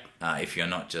 Yep. If you're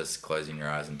not just closing your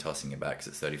eyes and tossing it back because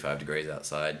it's 35 degrees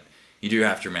outside, you do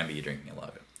have to remember you're drinking a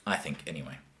lager. I think,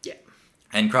 anyway. Yeah.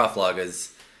 And craft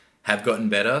lagers have gotten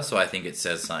better, so I think it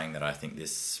says something that I think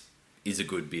this is a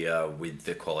good beer with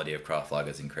the quality of craft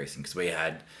lagers increasing, because we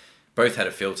both had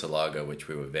a filter lager, which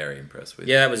we were very impressed with.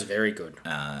 Yeah, that was very good.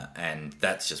 And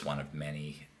that's just one of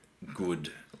many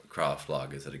good craft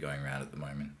lagers that are going around at the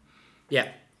moment. Yeah.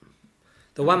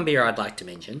 The one beer I'd like to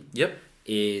mention Yep.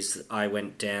 is I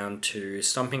went down to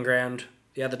Stomping Ground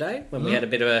the other day when we had a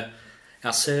bit of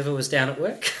our server was down at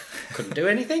work. Couldn't do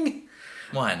anything.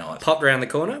 Why not? Popped around the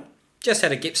corner. Just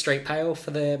had a Gip Street Pale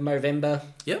for the Movember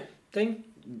thing.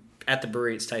 At the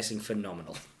brewery, it's tasting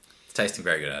phenomenal. It's tasting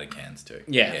very good out of cans too.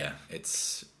 Yeah. Yeah.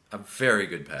 It's a very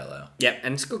good pale ale. Yep,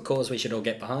 and it's a good cause we should all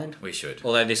get behind. We should.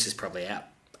 Although this is probably out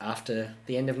after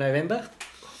the end of November.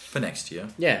 For next year.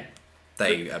 Yeah.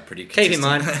 They are pretty Keep in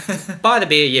mind, buy the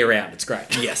beer year round. It's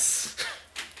great. Yes.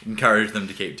 Encourage them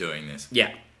to keep doing this.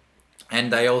 Yeah.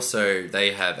 And they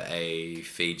have a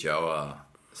Feijoa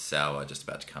sour just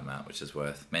about to come out, which is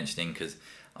worth mentioning because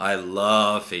I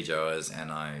love Feijoas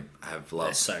and I have loved...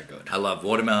 They're so good. I love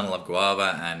watermelon, I love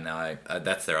guava, and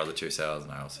that's their other two sours,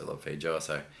 and I also love Feijoa,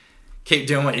 so keep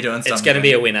doing what you're doing. It's going to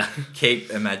be a winner.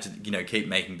 Keep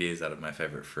making beers out of my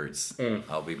favourite fruits.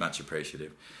 I'll be much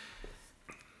appreciative.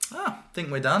 I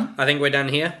think we're done. I think we're done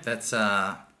here. That's...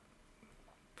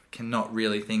 cannot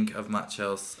really think of much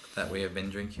else that we have been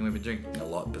drinking. We've been drinking a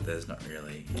lot, but there's not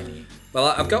really any... Well,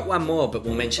 I've got one more, but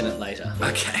we'll mention it later.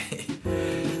 Okay.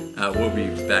 We'll be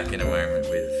back in a moment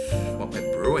with what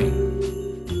we're brewing.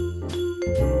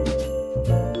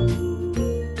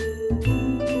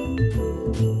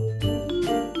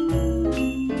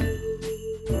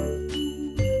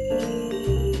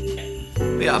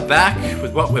 We are back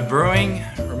with what we're brewing.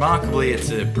 Remarkably, it's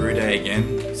a brew day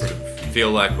again. Sort of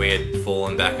feel like we had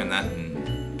fallen back on that,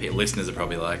 and listeners are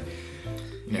probably like,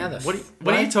 what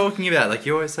are you talking about? Like,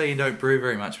 you always say you don't brew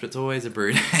very much, but it's always a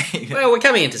brew day. Well, we're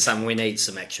coming into summer. We need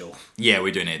some actual... Yeah,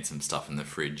 we do need some stuff in the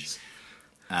fridge.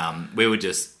 We were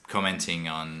just commenting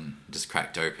on, just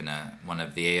cracked open one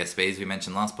of the ESBs we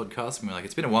mentioned last podcast, and we're like,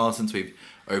 it's been a while since we've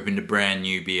opened a brand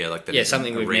new beer like that. Yeah,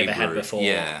 something we've never had before.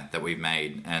 Yeah, that we've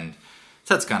made, and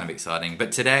so that's kind of exciting.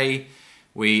 But today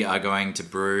we are going to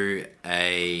brew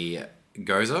a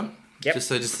Goza. Yep.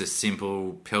 Just a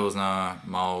simple Pilsner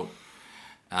malt,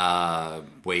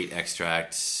 wheat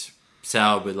extract,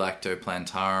 sour with Lacto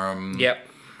Plantarum. Yep.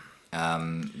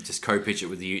 Just co-pitch it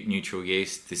with the neutral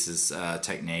yeast. This is a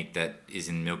technique that is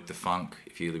in Milk the Funk.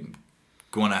 If you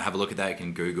want to have a look at that, you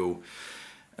can Google.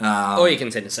 Or you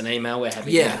can send us an email. We're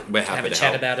happy to have a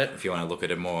chat about it. If you want to look at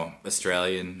it more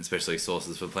Australian, especially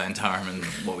sources for Plantarum and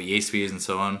what yeast we use and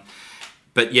so on.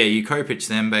 But yeah, you co-pitch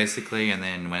them basically, and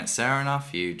then when it's sour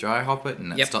enough, you dry hop it,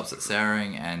 and it stops it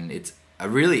souring, and it's a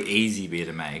really easy beer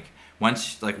to make.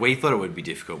 Once, like, we thought it would be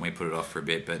difficult, and we put it off for a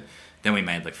bit, but then we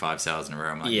made like 5 sours in a row.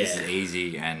 I'm like, this is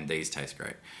easy, and these taste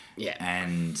great. Yeah.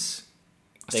 And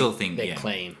I still think they're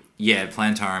clean. Yeah,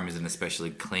 Plantarum is an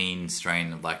especially clean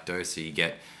strain of lactose, so you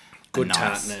get good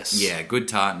tartness. Yeah, good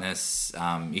tartness.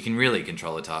 You can really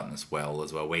control the tartness well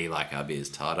as well. We like our beers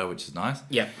tartar, which is nice.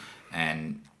 Yeah.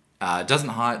 And it doesn't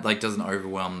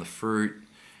overwhelm the fruit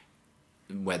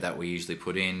that we usually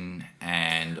put in,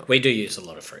 and we do use a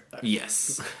lot of fruit though.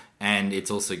 Yes. And it's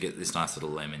also get this nice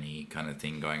little lemony kind of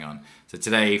thing going on. So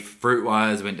today,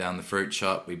 fruit-wise, went down the fruit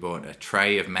shop. We bought a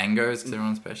tray of mangoes because they're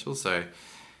on special. So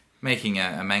making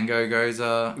a mango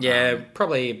Goza. Yeah,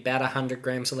 probably about 100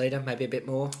 grams a litre, maybe a bit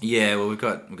more. Yeah, well, we've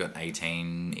got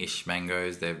 18-ish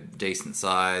mangoes. They're decent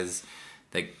size.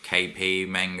 They're KP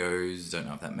mangoes. Don't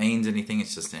know if that means anything.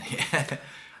 It's just... I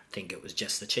think it was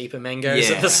just the cheaper mangoes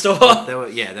at the store. They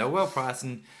were well priced,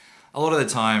 and a lot of the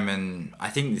time, and I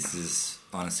think this is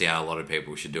honestly how a lot of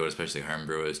people should do it, especially home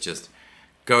brewers, just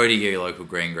go to your local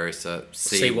greengrocer,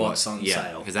 see what's on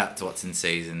sale. Because that's what's in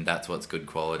season, that's what's good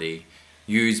quality.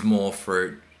 Use more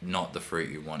fruit, not the fruit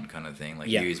you want kind of thing. Like,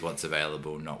 use what's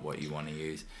available, not what you want to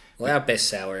use. Well, our best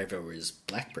sour ever was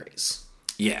Blackberries.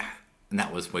 Yeah, and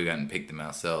we went and picked them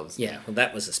ourselves. Yeah, well,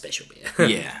 that was a special beer.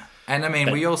 Yeah, and I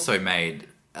mean, we also made...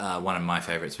 one of my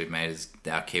favourites we've made is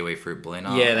our kiwi fruit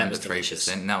Berliner. Yeah, that was 3%. Delicious.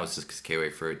 And that was just because kiwi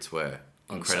fruits were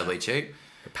incredibly cheap.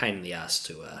 A pain in the ass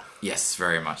to... Yes,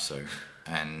 very much so.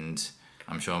 And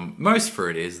I'm sure most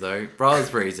fruit is, though.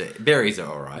 Raspberries, berries are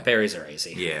alright. Berries are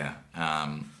easy. Yeah.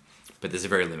 But there's a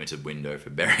very limited window for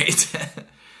berries.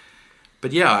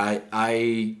 But yeah,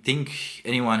 I think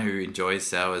anyone who enjoys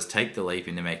sours, take the leap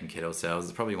into making kettle sours.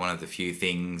 It's probably one of the few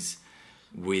things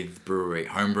with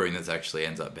home brewing that actually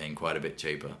ends up being quite a bit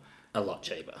cheaper. A lot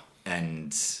cheaper.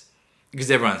 And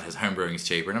because everyone says home brewing is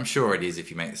cheaper, and I'm sure it is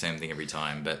if you make the same thing every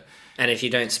time, but... And if you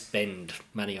don't spend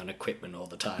money on equipment all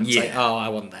the time, it's like, I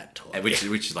want that toy. Which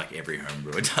is like every home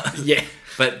brewer does. Yeah.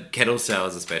 But kettle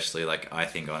sours especially, like, I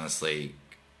think honestly,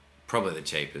 probably the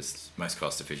cheapest, most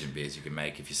cost-efficient beers you can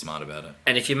make if you're smart about it.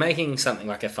 And if you're making something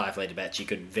like a 5-litre batch, you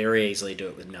could very easily do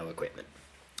it with no equipment.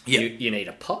 Yeah. You need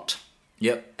a pot.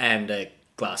 Yep. And a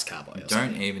glass carboy.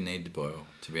 Don't even need to boil,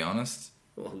 to be honest.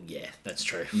 Well, yeah, that's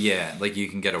true. Yeah, like you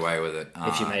can get away with it.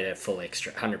 If you made a full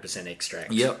 100%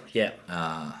 extract. Yep. Yep.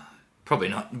 Probably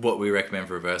not what we recommend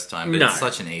for reverse time, but it's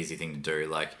such an easy thing to do.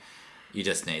 Like, you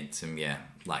just need some,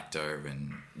 lacto,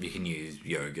 and you can use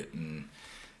yogurt and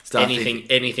stuff.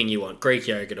 Anything you want. Greek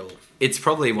yogurt or... It's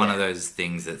probably one of those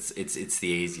things that's, it's the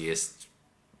easiest,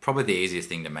 probably the easiest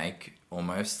thing to make,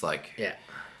 almost, like... Yeah.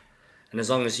 And as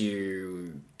long as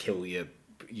you kill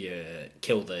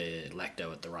kill the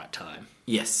lacto at the right time.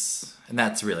 Yes, and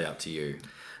that's really up to you.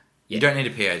 Yeah. You don't need a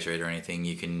pH read or anything.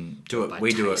 You can do it. By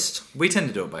We taste. do it. We tend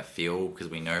to do it by feel because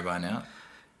we know by now.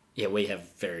 Yeah, we have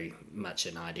very much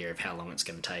an idea of how long it's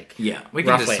going to take. Yeah, we can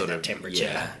roughly just sort at of that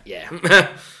temperature. Yeah.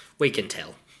 We can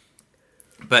tell.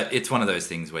 But it's one of those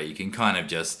things where you can kind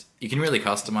of you can really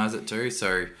customize it too.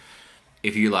 So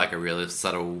if you like a really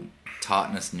subtle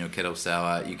tartness in your kettle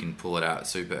sour, you can pull it out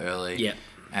super early. Yeah.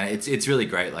 And it's really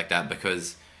great like that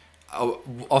because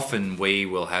often we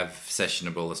will have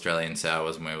sessionable Australian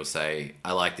sours and we will say,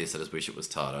 I like this, I just wish it was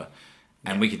tartar.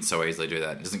 And we can so easily do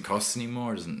that. It doesn't cost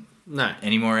anymore. It doesn't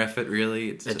any more effort, really.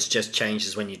 It just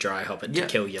changes when you dry hop it to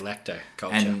kill your lacto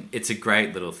culture. And it's a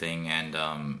great little thing. And,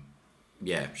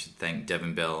 should thank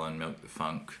Devon Bell and Milk the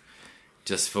Funk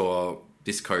just for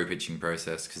this co-pitching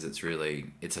process because it's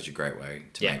such a great way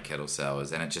to make kettle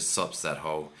sours. And it just stops that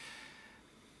whole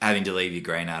having to leave your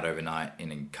grain out overnight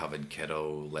in a covered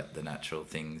kettle, let the natural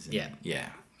things...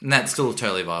 And that's still a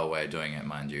totally viable way of doing it,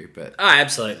 mind you. But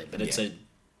absolutely. But it's a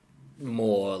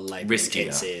more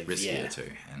labour-intensive... Riskier too.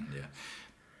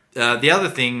 And the other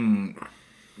thing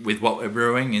with what we're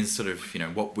brewing is sort of,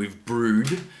 what we've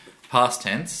brewed past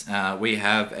tense, we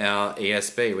have our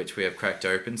ESB, which we have cracked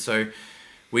open. So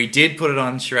we did put it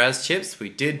on Shiraz chips. We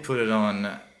did put it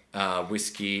on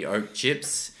whiskey oak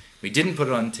chips. We didn't put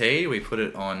it on tea. We put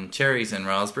it on cherries and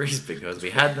raspberries because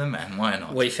we had them, and why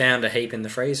not? We found a heap in the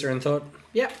freezer and thought,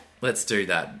 yep. Let's do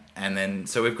that. And then,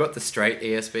 so we've got the straight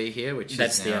ESB here, which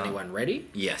That's is the now, only one ready?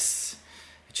 Yes.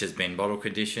 Which has been bottle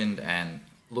conditioned and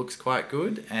looks quite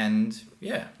good. And,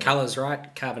 yeah. Colour's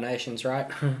right. Carbonation's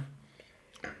right.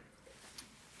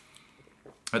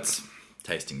 It's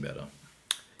tasting better.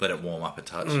 Let it warm up a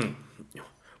touch.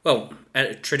 Well,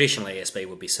 traditionally ESB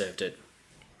would be served at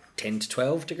 10 to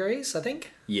 12 degrees, I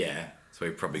think. Yeah. So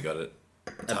we probably got it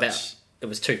a touch. It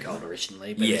was too cold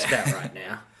originally, but it's about right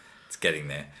now. It's getting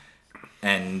there.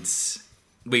 And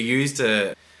we used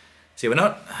a... See, we're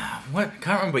not... I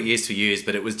can't remember what yeast we used,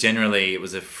 but it was a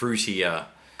fruitier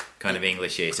kind of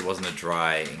English yeast. It wasn't a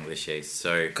dry English yeast.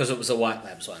 So Because it was a White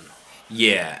Labs one.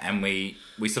 Yeah, and we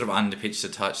sort of underpitched a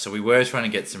touch. So we were trying to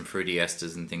get some fruity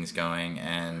esters and things going,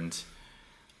 and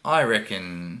I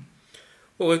reckon...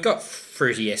 Well, we've got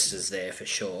fruity esters there for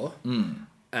sure.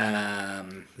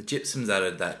 The gypsum's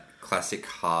added that classic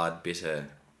hard, bitter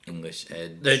English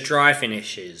edge. The dry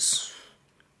finish is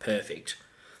perfect.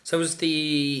 So was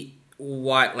the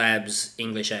White Labs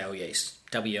English Ale yeast,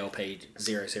 WLP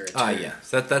 002. Oh, yeah.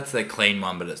 So that's their clean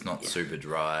one, but it's not super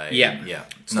dry. Yeah. Yeah.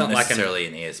 It's not not like necessarily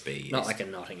an ESB yeast. Not like a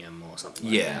Nottingham or something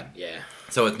like that. Yeah.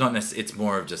 So it's not it's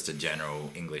more of just a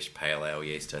general English pale ale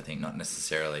yeast, I think, not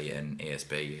necessarily an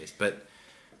ESB yeast. But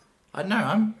I don't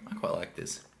know, I quite like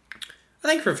this. I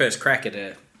think for a first crack at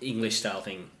a English style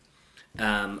thing,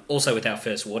 also with our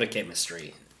first water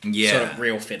chemistry, sort of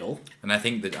real fiddle. And I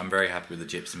think that I'm very happy with the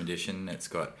gypsum edition. It's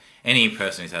got... Any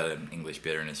person who's had an English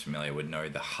bitter and is familiar would know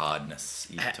the hardness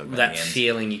you talk about that at the end.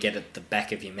 feeling you get at the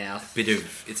back of your mouth. Bit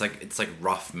of... It's like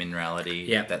rough minerality.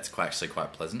 Yeah. That's actually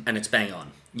quite pleasant. And it's bang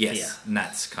on. Yes. Yeah. And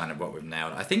that's kind of what we've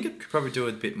nailed. I think it could probably do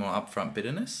with a bit more upfront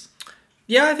bitterness.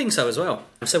 Yeah, I think so as well.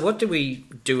 So what did we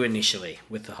do initially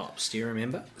with the hops? Do you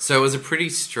remember? So it was a pretty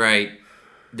straight...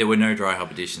 There were no dry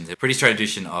hop additions. A pretty straight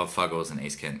addition of Fuggles and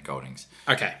East Kent Goldings.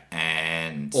 Okay.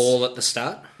 And... All at the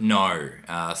start? No.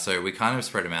 So we kind of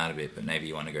spread them out a bit, but maybe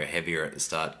you want to go heavier at the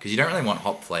start. Because you don't really want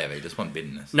hop flavour, you just want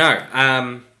bitterness. No.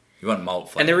 You want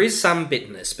malt flavour. And there is some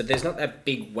bitterness, but there's not that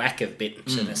big whack of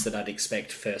bitterness that I'd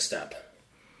expect first up.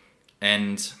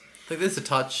 And I think there's a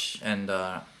touch, and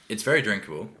it's very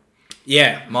drinkable.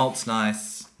 Yeah. Malt's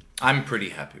nice. I'm pretty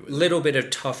happy with it. Little bit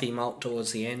of toffee malt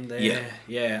towards the end there. Yeah.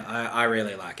 Yeah, I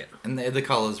really like it. And the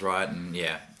colour's right, and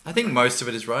yeah. I think most of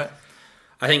it is right.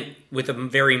 I think with a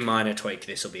very minor tweak,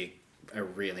 this will be a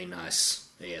really nice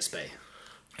ESB.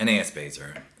 And ESBs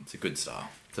it's a good style.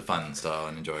 It's a fun style,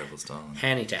 an enjoyable style.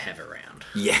 Handy to have around.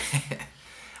 Yeah.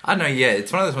 I don't know, yeah.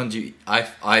 It's one of those ones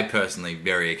I personally,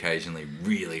 very occasionally,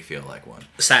 really feel like one.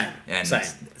 Same. And Same.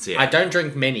 Yeah. I don't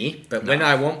drink many, but when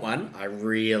I want one, I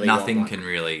really Nothing want one. can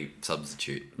really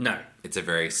substitute. No. It's a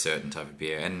very certain type of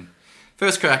beer. And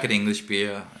first crack at English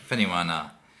beer, if anyone,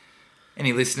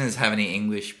 any listeners have any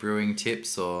English brewing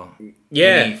tips or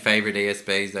any favourite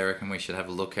ESBs they reckon we should have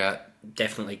a look at,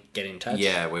 definitely get in touch.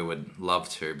 Yeah, we would love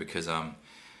to because,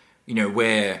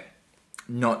 we're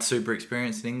not super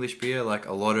experienced in English beer, like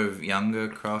a lot of younger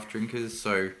craft drinkers,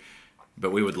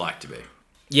 but we would like to be.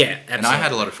 Yeah, absolutely. And I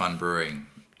had a lot of fun brewing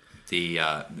the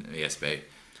ESB.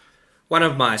 One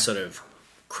of my sort of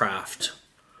craft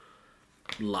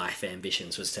life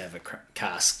ambitions was to have a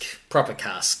proper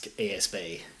cask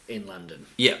ESB in London.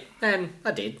 Yeah. And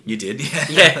I did. You did, yeah.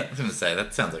 Yeah. I was going to say,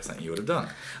 that sounds like something you would have done.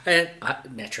 And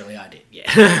naturally I did,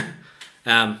 yeah.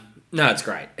 No, it's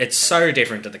great. It's so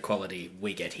different to the quality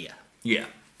we get here. Yeah.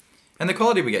 And the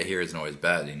quality we get here isn't always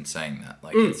bad in saying that.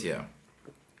 Like, it's, yeah.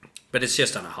 But it's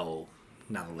just on a whole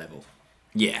another level.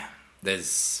 Yeah.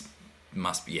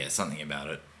 Must be, something about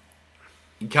it.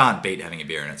 You can't beat having a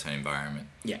beer in its own environment.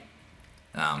 Yeah.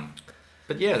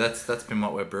 But yeah, that's been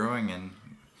what we're brewing, and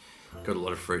got a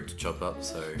lot of fruit to chop up,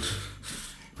 so...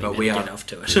 But we are get off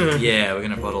to it. Yeah, we're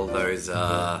going to bottle those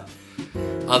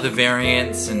other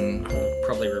variants and...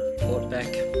 Probably report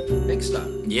back next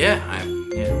time. Yeah, I'm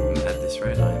at this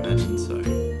rate, I imagine, so...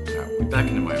 Alright, we'll be back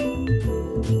in a moment.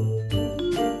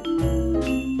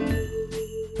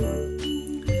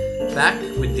 Back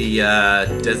with the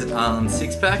Desert Island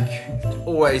 6-pack.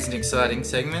 Always an exciting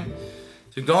segment.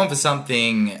 So we've gone for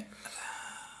something...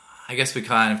 I guess we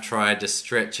kind of tried to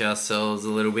stretch ourselves a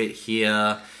little bit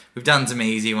here. We've done some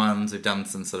easy ones. We've done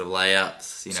some sort of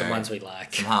layups. Some ones we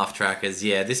like. Some half trackers.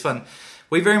 Yeah, this one...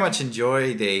 We very much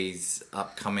enjoy these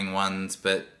upcoming ones,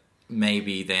 but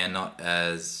maybe they're not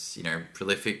as,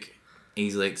 prolific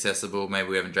easily accessible. Maybe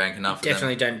we haven't drank enough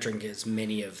Definitely of them. don't drink as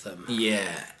many of them.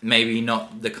 Yeah, maybe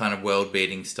not the kind of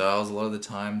world-beating styles a lot of the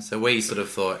time. So we sort of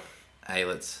thought, hey,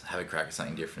 let's have a crack at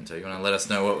something different. So you want to let us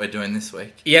know what we're doing this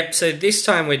week? Yep, so this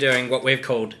time we're doing what we've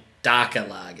called darker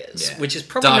lagers, which is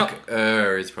probably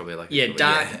darker is probably like... Yeah,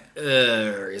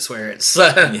 darker is where it's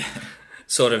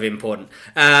sort of important.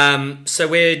 So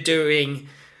we've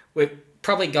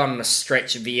probably gone on a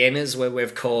stretch of Viennas where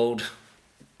we've called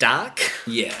dark.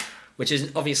 Yeah. Which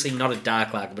is obviously not a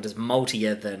dark lager, but it's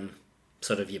maltier than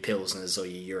sort of your Pilsners or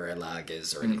your Euro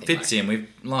lagers or anything Fits in.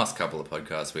 Last couple of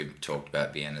podcasts, we've talked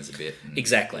about Viennas a bit.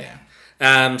 Exactly.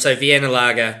 Yeah. So Vienna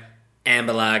lager,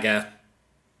 amber lager,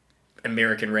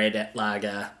 American red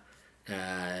lager,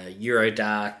 Euro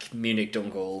dark, Munich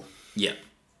Dunkel. Yep.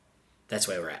 That's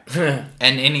where we're at.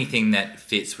 And anything that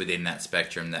fits within that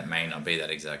spectrum that may not be that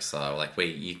exact style, like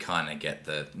you kind of get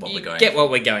what we're going for. What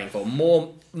we're going for.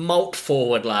 More malt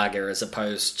forward lager as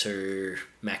opposed to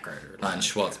macro lager. And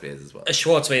Schwarzbiers as well.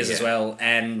 Schwarzbiers as well,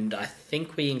 and I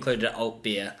think we included an alt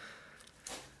beer.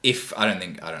 I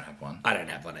don't have one. I don't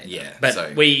have one either. Yeah,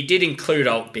 but we did include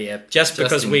alt beer just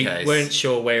because we weren't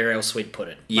sure where else we'd put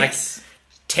it. Yes. Like,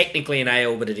 technically an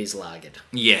ale, but it is lagered.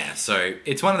 Yeah, so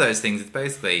it's one of those things. It's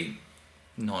basically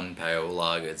non-pale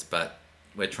lagers, but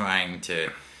we're trying to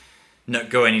no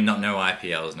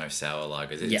IPLs, no sour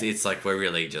lagers. It's like we're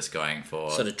really just going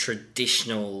for sort of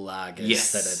traditional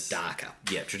lagers that are darker.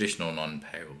 Yeah, traditional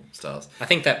non-pale styles. I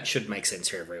think that should make sense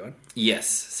for everyone. Yes.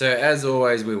 So as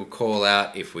always, we will call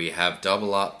out if we have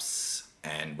double ups,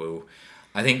 and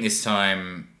I think this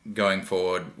time going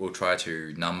forward, we'll try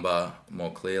to number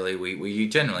more clearly. We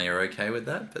generally are okay with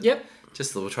that. But yep.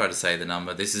 We'll try to say the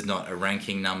number. This is not a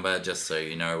ranking number, just so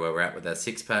you know where we're at with our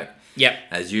 6-pack. Yep.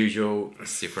 As usual,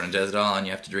 if you're on a desert island,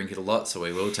 you have to drink it a lot, so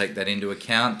we will take that into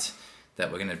account,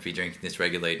 that we're going to be drinking this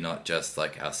regularly, not just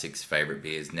like our 6 favourite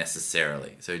beers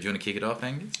necessarily. So do you want to kick it off,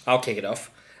 Angus? I'll kick it off.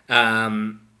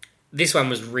 This one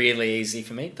was really easy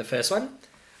for me, the first one.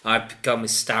 I've gone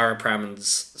with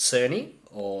Staropraмен's Cerny,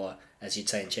 or as you'd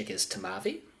say in Czech is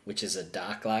Tmavy, which is a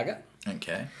dark lager.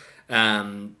 Okay.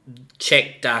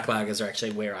 Czech dark lagers are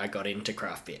actually where I got into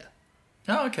craft beer.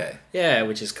 Oh, okay. Yeah,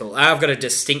 which is cool. I've got a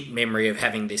distinct memory of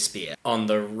having this beer on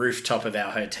the rooftop of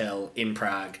our hotel in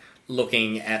Prague,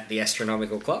 looking at the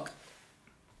astronomical clock.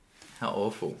 How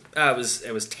awful.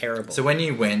 It was terrible. So when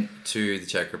you went to the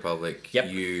Czech Republic, yep.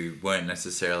 You weren't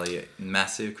necessarily a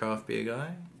massive craft beer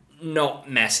guy?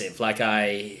 Not massive. Like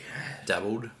I...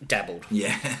 Dabbled?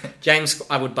 Yeah.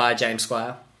 I would buy James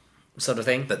Squire. Sort of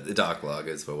thing. But the dark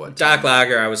lagers were what? Dark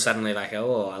lager, I was suddenly like,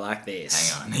 oh, I like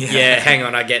this. Hang on. Yeah, hang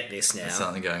on, I get this now. There's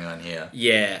something going on here.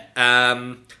 Yeah.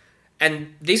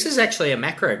 And this is actually a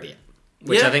macro beer,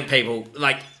 which I think people,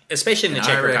 like, especially in the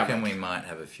Czech Republic. I reckon we might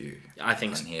have a few I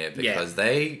think on here, because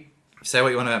they, say what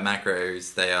you want about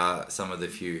macros, they are some of the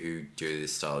few who do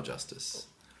this style justice.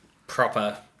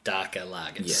 Proper darker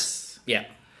lagers. Yes. Yeah.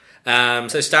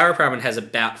 So Staropramen has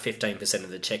about 15% of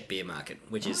the Czech beer market,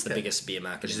 which is the biggest beer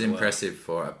market which in is the world. impressive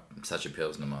for such a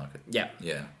Pilsner market. Yeah.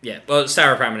 Yeah. Yeah. Well,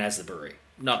 Staropramen has the brewery,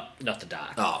 not the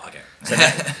dark. Oh, okay. So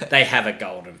they have a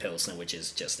golden Pilsner, which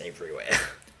is just everywhere.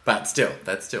 But still,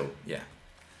 yeah.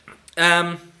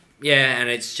 Yeah, and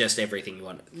it's just everything you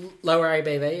want. Lower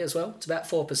ABV as well. It's about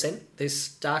 4%, this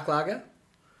dark lager.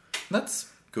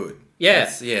 That's good.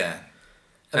 Yeah. Yeah.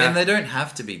 I mean, they don't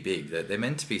have to be big. They're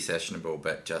meant to be sessionable,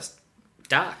 but just...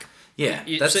 dark. Yeah.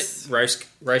 That's roast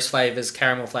flavours,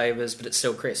 caramel flavours, but it's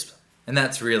still crisp. And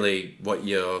that's really what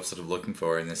you're sort of looking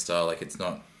for in this style. Like, it's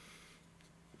not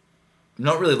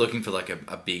really looking for, like,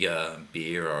 a bigger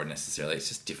beer or necessarily. It's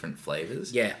just different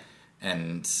flavours. Yeah.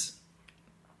 And...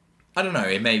 I don't know,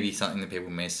 it may be something that people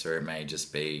miss, or it may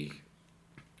just be...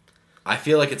 I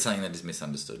feel like it's something that is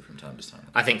misunderstood from time to time.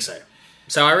 I think so.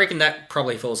 So I reckon that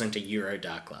probably falls into Euro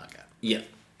Dark Lager. Yeah.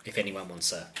 If anyone wants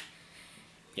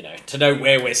to know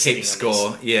where we're sitting Keep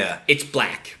score, yeah. It's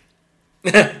black.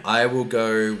 I will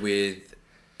go with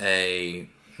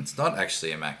it's not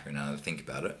actually a macro now that I think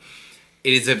about it.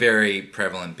 It is a very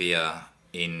prevalent beer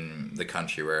in the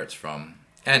country where it's from,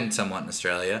 and somewhat in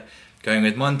Australia. Going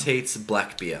with Monteith's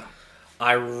Black Beer.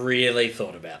 I really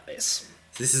thought about this.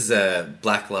 This is a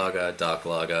black lager, dark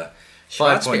lager.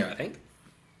 Schwarzbier, I think.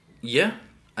 Yeah.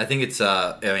 I think it's,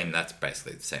 that's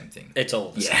basically the same thing. It's all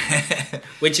the same.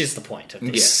 Which is the point of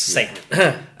this segment.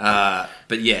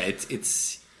 But yeah,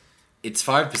 it's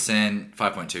 5%,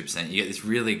 5.2%. You get this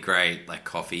really great, like,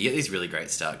 coffee. You get these really great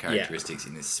stout characteristics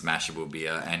in this smashable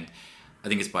beer. And I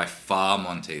think it's by far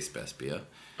Monteith's best beer.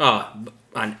 Oh,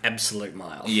 an absolute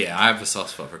mile. Yeah, I have a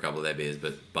soft spot for a couple of their beers,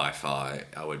 but by far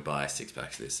I would buy 6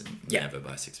 packs of this and never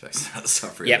buy 6 packs of other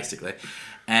stuff realistically.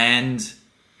 And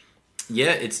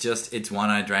yeah, it's one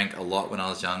I drank a lot when I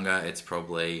was younger. It's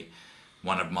probably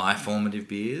one of my formative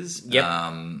beers.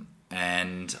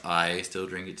 And I still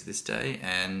drink it to this day.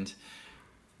 And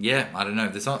yeah, I don't know.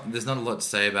 There's not a lot to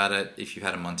say about it if you've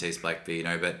had a Monteith's black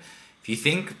beer, but if you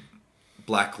think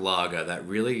black lager,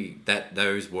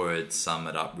 those words sum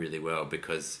it up really well,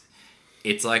 because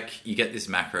it's like you get this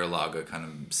macro lager kind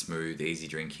of smooth, easy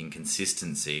drinking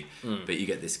consistency, but you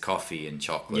get this coffee and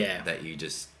chocolate that you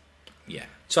just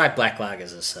It's why black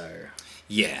lagers are so.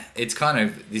 Yeah, it's kind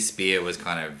of, this beer was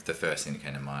kind of the first thing that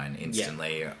came to mind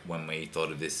instantly. When we thought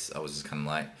of this, I was just kind of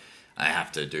like, I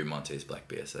have to do Monteith's black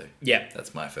beer, so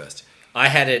that's my first. I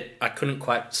had it, I couldn't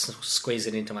quite squeeze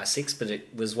it into my 6, but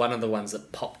it was one of the ones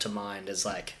that popped to mind as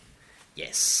like,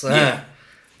 yes. Yeah.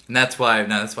 And that's why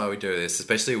we do this,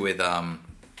 especially with,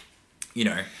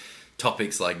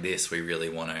 topics like this. We really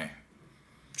want to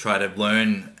try to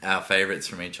learn our favourites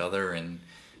from each other and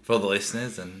for the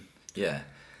listeners, and yeah.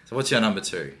 So what's your number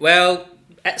 2? Well,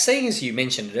 seeing as you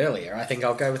mentioned it earlier, I think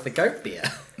I'll go with the goat beer.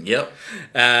 Yep.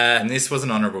 And this was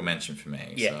an honourable mention for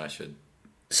me, so I should...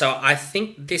 So I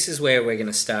think this is where we're going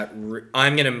to start...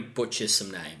 I'm going to butcher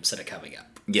some names that are coming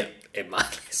up. Yep. In my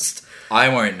list. I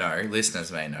won't know.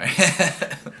 Listeners may know.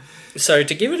 So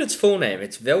to give it its full name,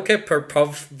 it's Velka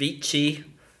Popovici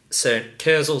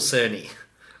Kurzel Cerny.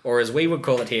 Or as we would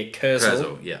call it here,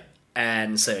 Kurzel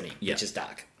and Cerny, which is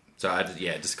dark. So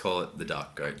just call it the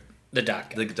dark goat. The dark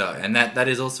goat. The dark, and that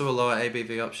is also a lower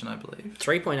ABV option, I believe.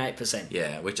 3.8%.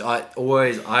 Yeah, which I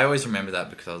always remember that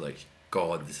because I was like,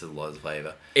 God, this is a lot of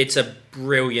flavour. It's a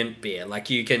brilliant beer. Like,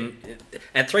 you can...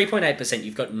 At 3.8%,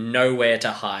 you've got nowhere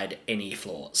to hide any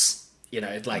flaws.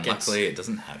 Luckily, it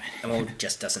doesn't have any. Well, it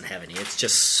just doesn't have any. It's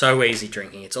just so easy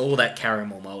drinking. It's all that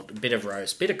caramel malt, a bit of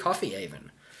roast, bit of coffee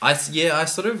even. I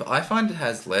find it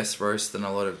has less roast than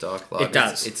a lot of dark lagers. It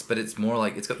does. But it's more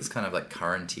like, it's got this kind of like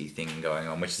currenty thing going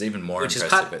on, which is even more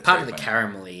impressive. Which is part of the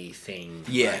caramelly thing.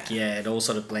 Yeah. It all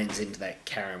sort of blends into that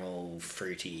caramel,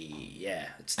 fruity,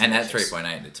 it's delicious. And at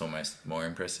 3.8, it's almost more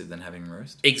impressive than having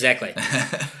roast. Exactly.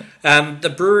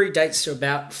 The brewery dates to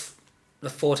about the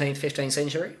 14th, 15th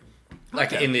century.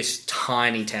 Like in this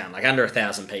tiny town, like under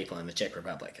 1,000 people in the Czech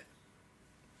Republic.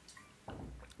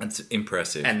 That's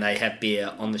impressive. And they have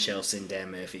beer on the shelves in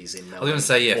Dan Murphy's in Melbourne. I was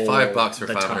going to say, $5 for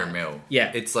 500ml.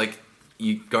 Yeah. It's like,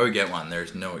 you go get one.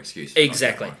 There's no excuse.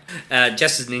 Exactly.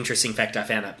 Just as an interesting fact I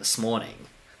found out this morning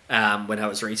when I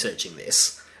was researching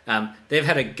this, they've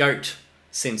had a goat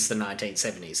since the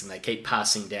 1970s, and they keep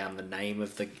passing down the name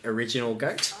of the original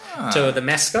goat to the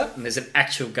mascot, and there's an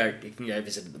actual goat you can go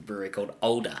visit at the brewery called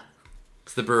Older.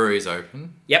 So the brewery's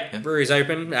open? Yep, brewery's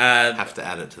open. Have to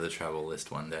add it to the travel list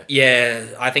one day. Yeah,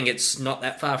 I think it's not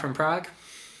that far from Prague.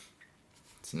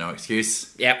 It's no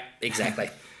excuse. Yep, exactly.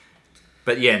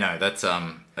 But yeah, no, that's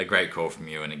a great call from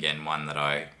you, and again, one that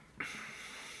I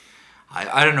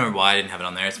don't know why I didn't have it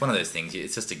on there. It's one of those things,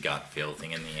 it's just a gut feel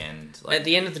thing in the end. Like, at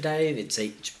the end of the day, it's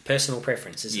each personal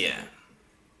preference, isn't it?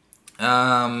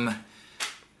 Yeah.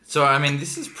 So, I mean,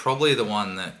 this is probably the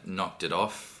one that knocked it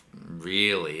off,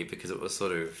 really, because it was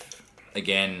sort of,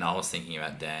 again, I was thinking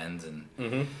about Dan's,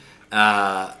 and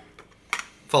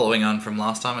following on from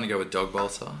last time, I'm going to go with Dog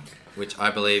Bolter, which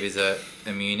I believe is a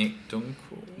Munich Dunkel.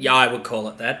 Yeah, I would call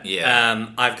it that. Yeah.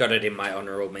 I've got it in my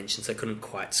honourable mentions. I couldn't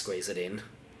quite squeeze it in.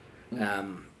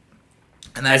 And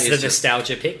that's the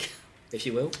nostalgia pick, if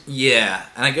you will. Yeah,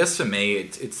 and I guess for me,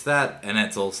 it's that, and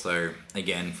it's also,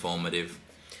 again, formative.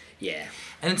 Yeah.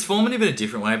 And it's formative in a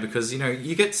different way because,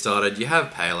 you get started, you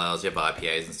have pale ales, you have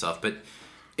IPAs and stuff, but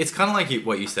it's kind of like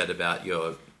what you said about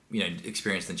your,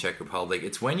 experience in the Czech Republic.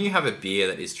 It's when you have a beer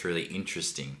that is truly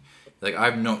interesting. Like,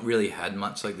 I've not really had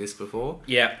much like this before.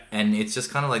 Yeah. And it's just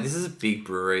kind of like, this is a big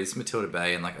brewery, it's Matilda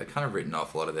Bay, and like, I've kind of written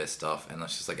off a lot of their stuff, and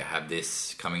it's just like, I have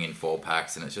this coming in 4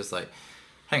 packs, and it's just like,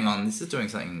 hang on, this is doing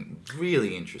something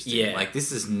really interesting. Yeah. Like,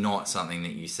 this is not something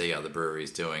that you see other breweries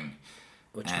doing.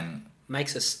 Which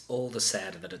makes us all the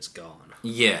sadder that it's gone.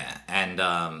 Yeah, and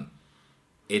that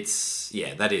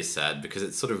is sad, because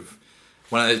it's sort of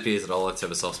one of those beers that I'll have to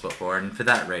have a soft spot for, and for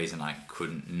that reason, I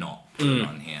couldn't not put it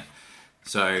on here.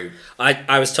 So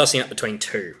I was tossing up between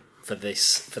 2 for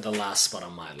the last spot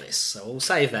on my list, so we'll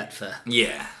save that for...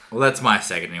 Yeah, well, that's my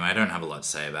second anyway. I don't have a lot to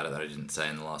say about it that I didn't say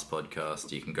in the last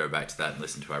podcast. You can go back to that and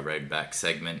listen to our Road Back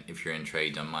segment if you're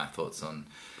intrigued on my thoughts on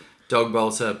Dog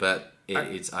Bolter, but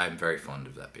I'm very fond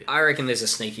of that beer. I reckon there's a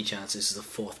sneaky chance this is the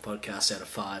 4th podcast out of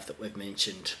 5 that we've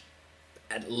mentioned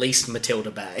at least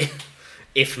Matilda Bay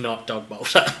if not Dog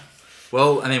Bolter.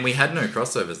 Well, I mean, we had no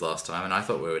crossovers last time, and I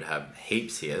thought we would have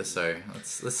heaps here. So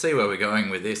let's see where we're going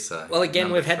with this. Well,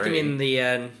 again, we've had them in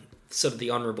the sort of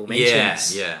the honourable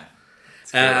mentions. Yeah.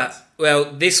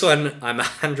 Well, this one I'm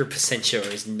 100% sure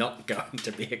is not going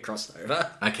to be a crossover.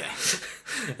 Okay.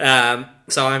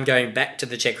 So I'm going back to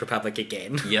the Czech Republic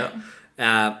again. Yep.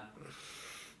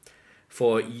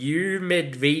 For U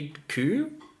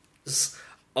Medvedku's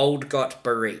Old Got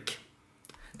Barik.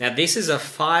 Now, this is a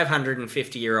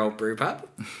 550-year-old brew pub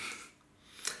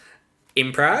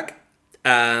in Prague,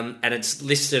 and it's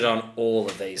listed on all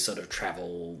of these sort of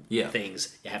travel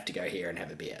things. You have to go here and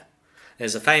have a beer.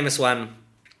 There's a famous one,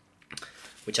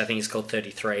 which I think is called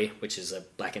 33, which is a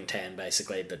black and tan,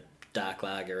 basically, but dark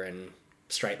lager and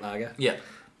straight lager. Yeah.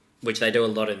 Which they do a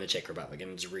lot in the Czech Republic,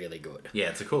 and it's really good. Yeah,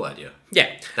 it's a cool idea.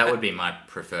 Yeah. That would be my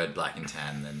preferred black and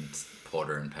tan than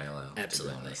porter and pale ale.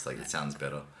 Absolutely. To be honest. Like, it sounds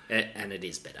better. And it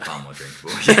is better. Far more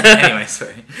drinkable. Anyway,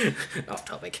 sorry. Off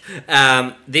topic.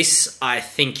 This, I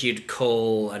think you'd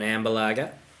call an amber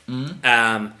lager.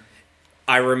 Mm-hmm.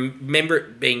 I remember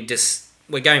it being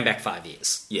we're going back 5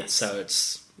 years. Yes. So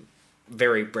it's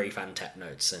very brief untapped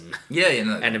notes and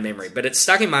and a memory. But it's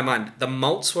stuck in my mind. The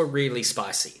malts were really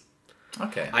spicy.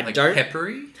 Okay.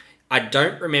 Peppery? I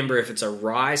don't remember if it's a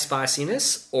rye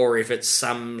spiciness or if it's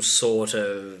some sort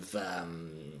of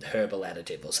herbal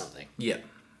additive or something. Yeah.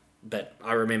 But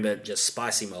I remember just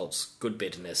spicy malts, good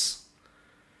bitterness,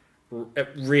 a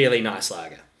really nice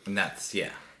lager. And that's,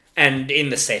 And in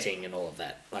the setting and all of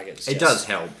that. It does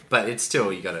help, but it's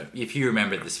still, you gotta, if you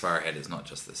remember this far ahead, it's not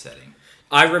just the setting.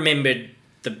 I remembered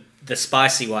the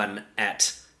spicy one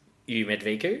at U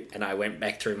Medvedku, and I went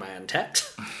back through my Untapped,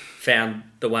 found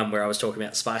the one where I was talking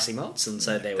about spicy malts, and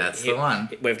so that's the one.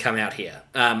 We've come out here.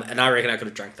 And I reckon I could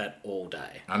have drunk that all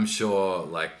day. I'm sure,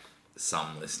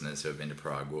 some listeners who have been to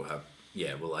Prague will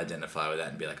will identify with that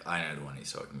and be like, I know the one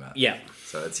he's talking about. Yeah.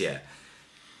 So it's a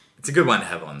good one to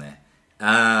have on there.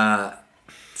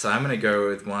 So I'm going to go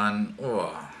with one.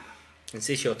 Oh. Is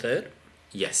this your third?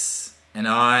 Yes. And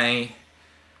I'm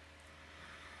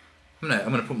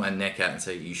gonna put my neck out and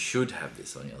say you should have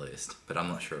this on your list, but I'm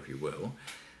not sure if you will.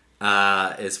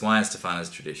 It's Wine Stefano's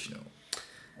Traditional.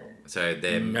 So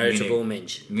they're notable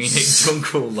mentions. Munich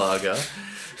Dunkel Lager.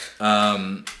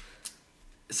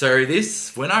 So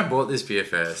when I bought this beer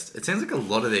first, it seems like a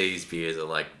lot of these beers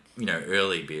are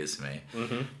early beers for me.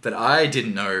 Mm-hmm. But I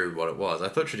didn't know what it was. I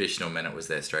thought Traditional meant it was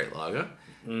their straight lager.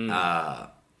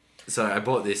 So I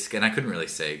bought this, and I couldn't really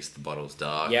see because the bottle's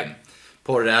dark. Yep. And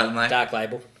poured it out, and dark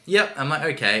label. Yep. I'm like,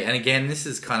 okay. And again, this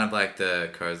is kind of like the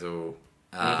Kozel.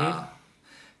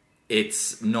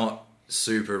 It's not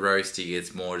super roasty.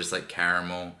 It's more just like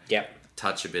caramel. Yep.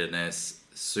 Touch of bitterness.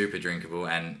 Super drinkable,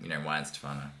 and Wine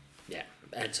Stefano. Yeah,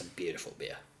 it's a beautiful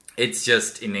beer. It's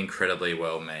just an incredibly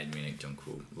well-made Munich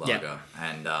Dunkel lager. Yep.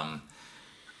 And I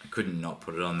couldn't not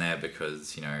put it on there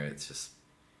because, it's just...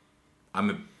 I'm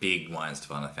a big Wine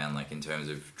Stefano fan, in terms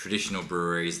of traditional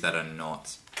breweries that are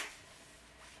not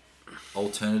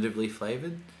alternatively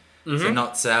flavoured. Mm-hmm. So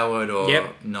not soured or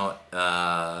not...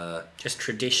 just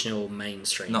traditional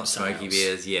mainstream not smoky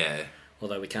beers, yeah.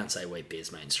 Although we can't say wheat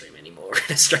beer's mainstream anymore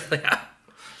in Australia.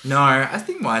 No, I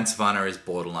think Wine Stefano is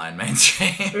borderline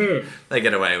mainstream. They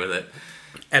get away with it.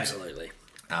 Absolutely.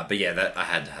 But yeah, I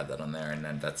had to have that on there, and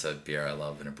then that's a beer I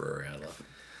love and a brewery I love.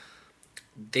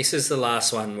 This is the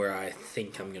last one where I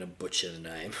think I'm going to butcher the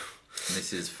name. And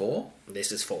this is 4?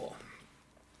 This is 4.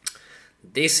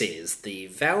 This is the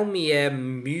Valmier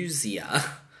Musia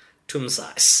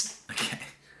Tumsais. Okay.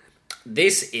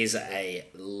 This is a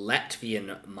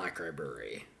Latvian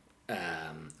microbrewery.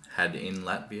 Had in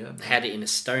Latvia? Had in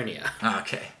Estonia. Oh,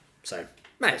 okay. So,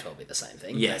 may as well be the same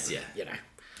thing. Yes, but, yeah.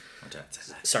 I don't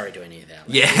say that. Sorry to any of our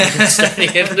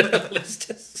Estonian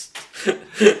listeners.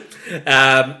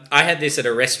 I had this at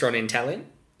a restaurant in Tallinn,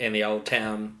 in the old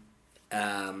town.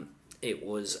 It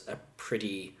was a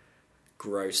pretty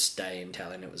gross day in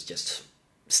Tallinn. It was just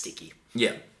sticky.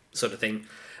 Yeah. Sort of thing.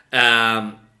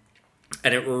 And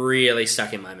it really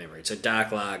stuck in my memory. It's a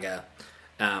dark lager.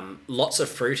 Lots of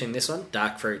fruit in this one.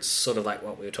 Dark fruits, sort of like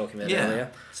what we were talking about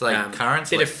earlier. So currants,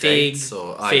 bit of fig, dates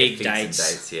dates. And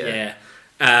dates, yeah.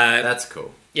 That's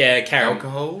cool. Yeah, caramel.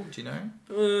 Alcohol, do you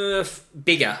know?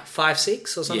 Bigger,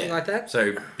 5-6 or something like that.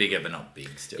 So bigger but not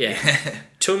big still. Yeah.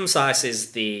 Tumsais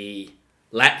is the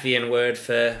Latvian word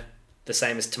for the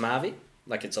same as Tamavi.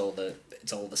 It's all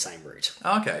the same root.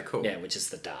 Okay, cool. Yeah, which is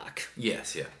the dark.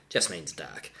 Yes, yeah. Just means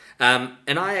dark. And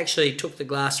I actually took the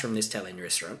glass from this Italian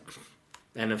restaurant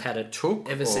and have had it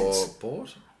ever since.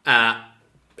 Bought?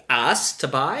 Asked to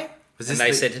buy. Was and this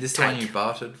they said this take. one you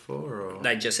bartered for? Or?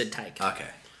 They just said take. Okay.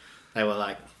 They were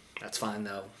like, That's fine,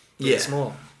 though. Yeah. It's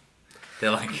more.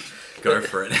 They're like, go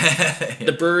for it.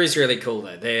 The brewery's really cool,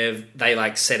 though. They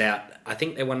like set out... I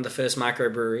think they're one of the first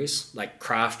microbreweries, like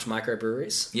craft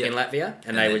microbreweries in Latvia.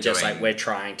 And they were just like, we're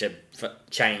trying to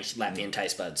change Latvian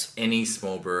taste buds. Any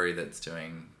small brewery that's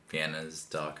doing Vienna's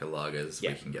darker lagers,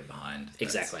 we can get behind.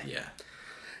 Exactly. Yeah.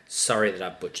 Sorry that I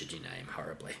butchered your name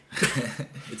horribly.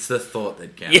 It's the thought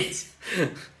that counts.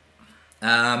 Yes.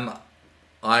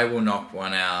 I will knock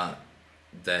one out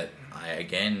that I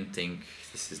again think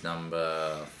this is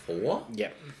number 4.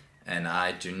 Yep. And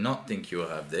I do not think you will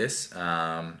have this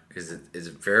because it is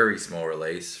a very small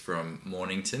release from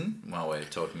Mornington while we're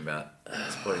talking about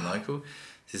supporting local.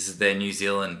 This is their New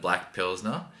Zealand Black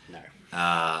Pilsner. No.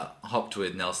 Hopped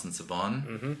with Nelson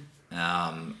Sauvin.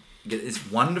 Get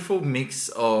this wonderful mix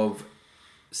of...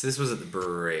 So this was at the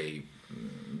brewery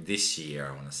this year,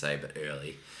 I want to say, but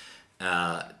early.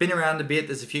 Been around a bit.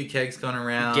 There's a few kegs gone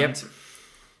around. Yep.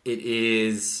 It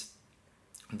is...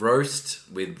 roast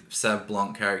with Sauv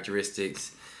Blanc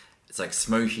characteristics. It's like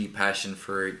smoky passion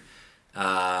fruit.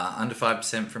 Under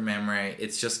 5% from memory.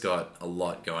 It's just got a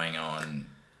lot going on.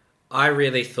 I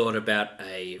really thought about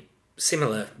a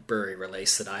similar brewery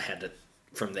release that I had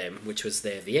from them, which was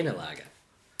their Vienna Lager.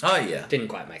 Oh, yeah. Didn't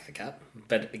quite make the cut,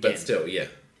 but again... But still, yeah.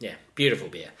 Yeah, beautiful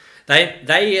beer.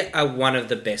 They are one of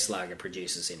the best lager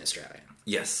producers in Australia.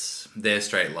 Yes. Their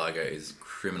straight lager is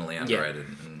criminally underrated.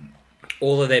 Yeah. And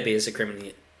all of their beers are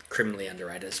criminally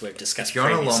underrated, as we've discussed if you're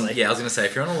on previously. I was going to say,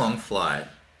 if you're on a long flight,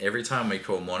 every time we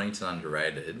call Mornington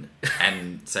underrated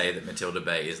and say that Matilda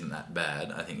Bay isn't that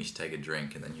bad, I think you should take a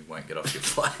drink and then you won't get off your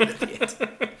flight at the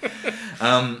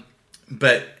end.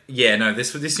 But yeah, no,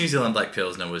 this New Zealand Black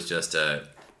Pilsner was just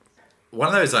one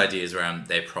of those ideas where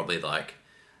they're probably like,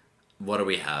 what do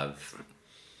we have?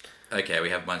 Okay, we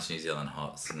have a bunch of New Zealand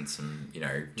hops and some,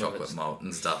 chocolate malt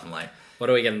and stuff. I'm like, what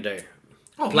are we going to do?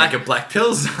 Like a black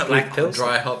Pilsner. Black Pilsner.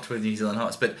 Dry hopped with New Zealand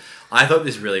hops. But I thought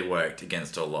this really worked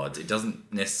against all odds. It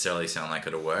doesn't necessarily sound like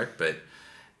it'll work, but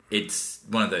it's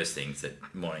one of those things that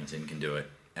Mornington can do it.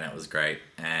 And it was great.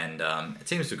 And it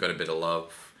seems to have got a bit of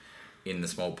love in the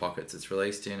small pockets it's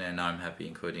released in, and I'm happy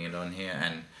including it on here.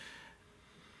 And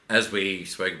as we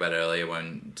spoke about earlier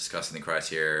when discussing the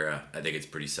criteria, I think it's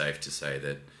pretty safe to say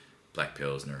that Black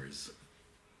Pilsner is...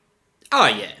 Oh,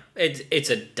 yeah. It's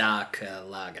a dark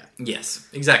lager. Yes,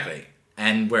 exactly.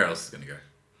 And where else is it going to go?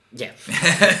 Yeah.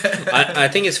 I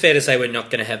think it's fair to say we're not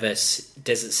going to have a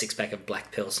desert six-pack of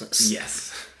Black Pilsners.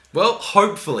 Yes. Well,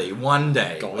 hopefully, one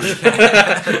day.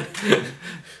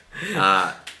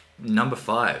 Number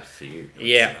 5 for you.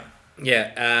 Yeah.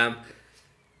 Yeah.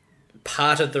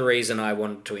 Part of the reason I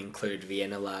wanted to include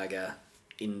Vienna Lager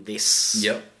in this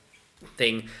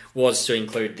thing was to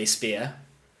include this beer,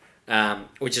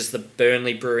 which is the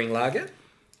Burnley Brewing Lager.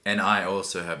 And I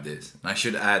also have this. And I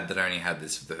should add that I only had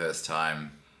this for the first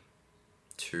time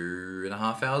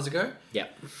 2.5 hours ago.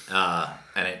 Yep.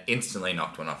 And it instantly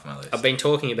knocked one off my list. I've been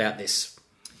talking about this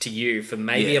to you for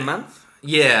maybe a month.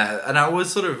 Yeah, and I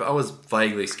was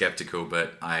vaguely skeptical,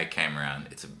 but I came around.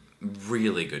 It's a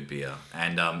really good beer.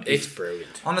 And it's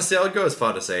brilliant. Honestly, I would go as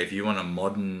far to say if you want a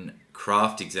modern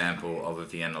craft example of a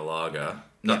Vienna lager,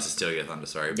 not to steal your thunder,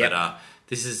 sorry, but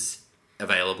this is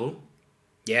available.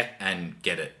 Yeah. And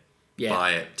get it. Yeah.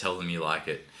 Buy it. Tell them you like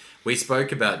it. We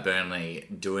spoke about Burnley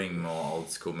doing more old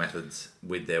school methods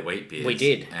with their wheat beers. We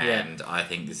did, and I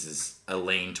think this is a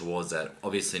lean towards that.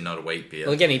 Obviously not a wheat beer.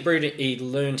 Well, again, he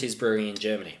learned his brewing in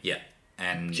Germany. Yeah.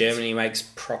 And Germany makes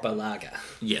proper lager.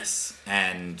 Yes.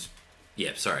 And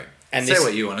sorry. And say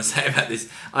what you want to say about this.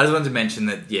 I just wanted to mention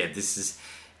that, this is...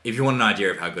 If you want an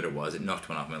idea of how good it was, it knocked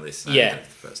one off my list. And I did it the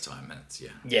first time, and it's,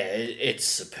 Yeah, it's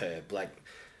superb. Like,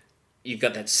 you've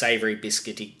got that savoury,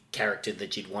 biscuity character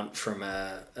that you'd want from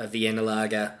a Vienna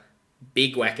lager.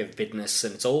 Big whack of bitterness,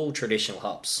 and it's all traditional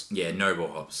hops. Yeah, noble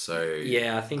hops. So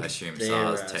yeah, I think I assume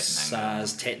SARS,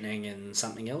 Tettnang, and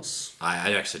something else.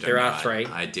 I actually don't know. There are 3.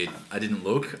 I didn't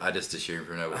look. I just assumed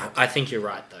from noble hops. I think you're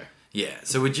right, though. Yeah.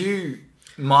 So would you...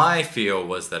 My feel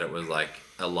was that it was like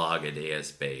a lagered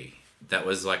ESB. That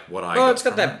was like what I got. Oh, it's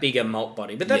got that bigger malt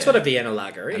body, but that's what a Vienna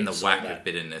lager is. And the whack of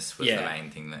bitterness was the main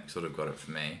thing that sort of got it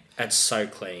for me. It's so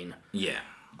clean. Yeah.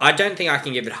 I don't think I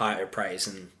can give it higher praise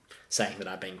than saying that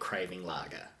I've been craving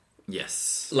lager.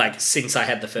 Yes. Like, since I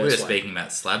had the first one. We were speaking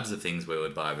about slabs of things we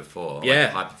would buy before.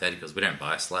 Yeah. Like hypotheticals. We don't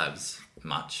buy slabs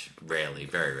much. Rarely.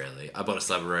 Very rarely. I bought a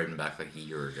slab of Rodenbach like a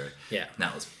year ago. Yeah. And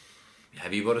that was...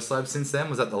 Have you bought a slab since then?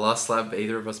 Was that the last slab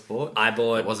either of us bought?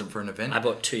 It wasn't for an event? I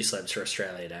bought 2 slabs for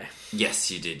Australia Day. Yes,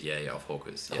 you did. Yeah, of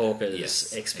Hawkers. Yeah. Hawkers,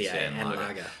 yes. XPA, and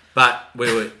lager. But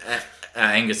we were...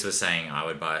 Angus was saying I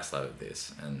would buy a slab of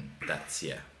this. And that's,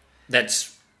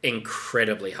 That's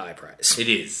incredibly high praise. It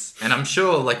is. And I'm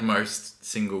sure, like, most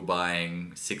single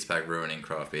buying, six-pack ruining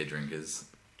craft beer drinkers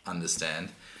understand.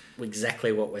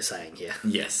 Exactly what we're saying here.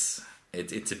 Yes.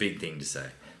 It's a big thing to say.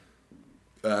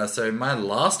 So my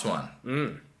last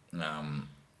one.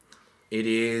 It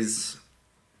is...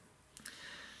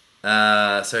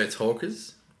 so it's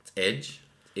Hawkers, it's Edge,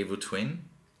 it's Evil Twin,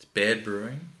 it's Baird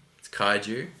Brewing, it's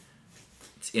Kaiju,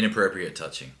 it's Inappropriate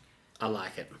Touching. I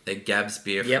like it. The Gabs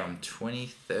beer Yep. from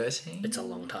 2013. It's a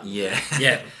long time. Yeah.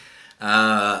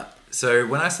 Yeah. So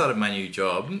when I started my new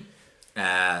job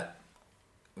at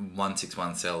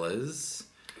 161 Cellars,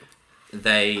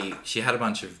 she had a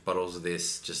bunch of bottles of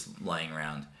this just laying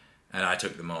around, and I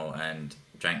took them all and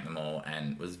drank them all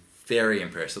and was very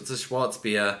impressed. It's a Schwartz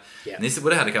beer. Yeah. And this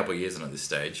would have had a couple of years on at this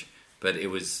stage, but it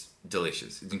was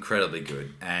delicious. It's incredibly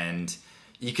good, and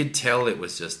you could tell it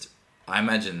was just. I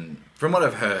imagine, from what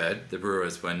I've heard, the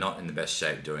brewers were not in the best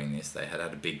shape doing this. They had a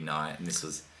big night, and this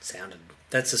was...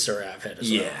 That's the story I've heard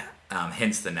as well. Yeah,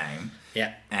 hence the name.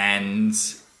 Yeah. And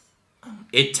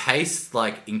it tastes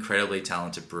like incredibly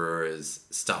talented brewers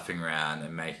stuffing around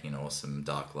and making an awesome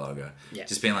dark lager. Yeah.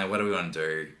 Just being like, what do we want to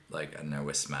do? Like, I don't know,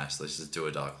 we're smashed. Let's just do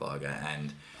a dark lager.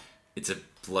 And it's a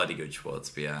bloody good Schwartz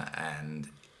beer. And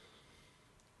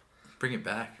bring it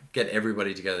back. Get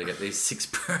everybody together. Get these 6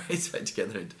 breweries back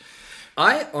together.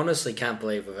 I honestly can't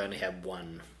believe we've only had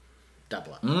one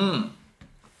doubler.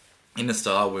 In the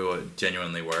style we were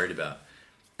genuinely worried about.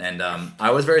 And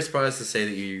I was very surprised to see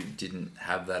that you didn't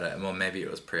have that. Well, maybe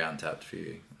it was pre-untapped for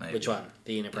you. Maybe. Which one?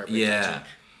 The Inappropriate Touching? Yeah.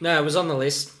 No, it was on the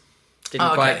list.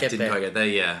 Didn't quite get there.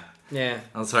 Yeah. Yeah.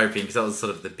 I was hoping, because that was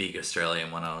sort of the big Australian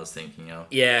one I was thinking of.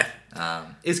 Yeah.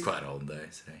 It's quite old though,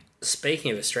 so...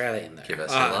 Speaking of Australian though, Give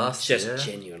us your last, I'm just yeah.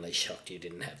 genuinely shocked you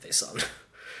didn't have this on.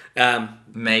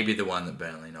 Maybe the one that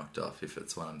Burnley knocked off, if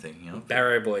it's what I'm thinking of.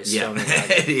 Barrow Boys. Yeah,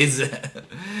 it is.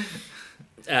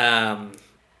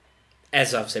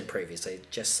 As I've said previously,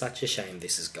 just such a shame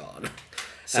this is gone.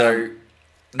 So,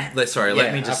 let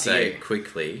me just say you.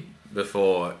 quickly,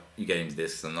 before you get into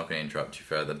this, because I'm not going to interrupt you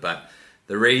further, but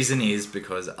the reason is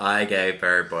because I gave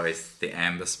Barrow Boys the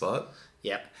amber spot.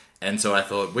 Yep. And so I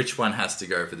thought, which one has to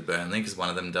go for the Burnley? Because one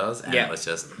of them does. And it was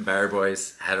just, Barrow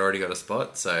Boys had already got a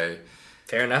spot, so...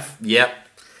 Fair enough. Yep.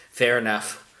 Fair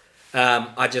enough.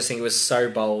 I just think it was so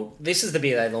bold. This is the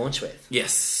beer they launch with.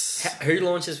 Yes. Who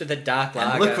launches with a dark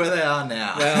lager? And look where they are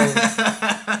now.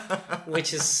 Well,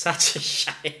 which is such a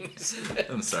shame, isn't it?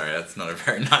 I'm sorry, that's not a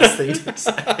very nice thing to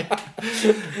say.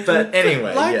 But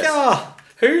anyway,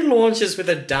 who launches with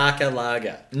a darker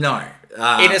lager? No.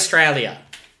 In Australia.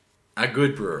 A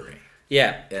good brewery.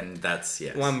 Yeah. And that's,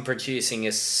 yes. One producing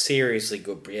a seriously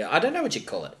good beer. I don't know what you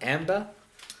call it. Amber?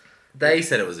 They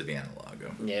said it was a Vienna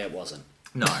lager. Yeah, it wasn't.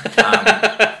 No.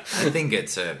 I think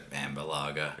it's a amber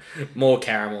lager. More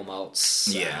caramel malts.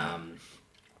 Yeah.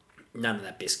 None of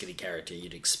that biscuity character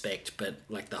you'd expect, but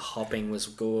like the hopping was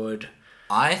good.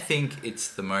 I think it's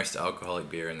the most alcoholic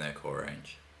beer in their core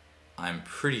range. I'm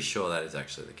pretty sure that is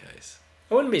actually the case.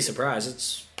 I wouldn't be surprised.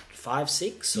 It's 5,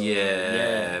 6?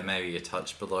 Yeah, maybe a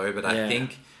touch below, but I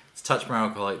think it's a touch more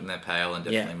alcoholic than their pale and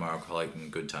definitely more alcoholic than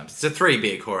Good Times. It's a 3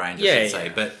 beer core range, I should say,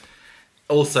 but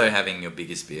also having your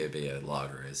biggest beer be a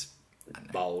lager is...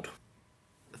 bold.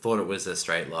 I thought it was a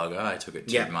straight lager. I took it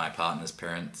to my partner's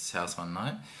parents' house one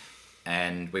night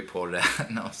and we poured it out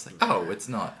and I was like, oh, it's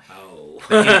not. Oh.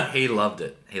 But he loved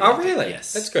it. Really? It,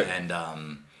 yes. That's good.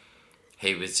 And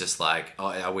he was just like, oh,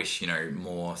 I wish,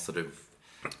 more sort of...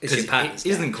 Because he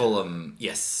doesn't call them...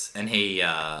 Yes. And he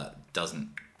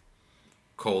doesn't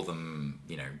call them,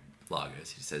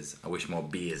 lagers. He says, I wish more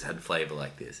beers had flavour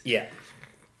like this. Yeah.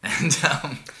 And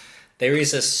there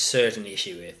is a certain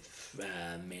issue with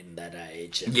men that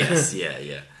age. Yes,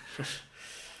 yeah.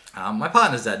 My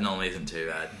partner's dad normally isn't too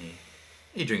bad.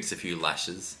 He drinks a few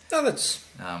lashes. Oh, it's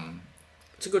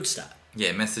a good start.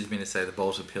 Yeah, messaged me to say the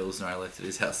Bolter Pilsner I left at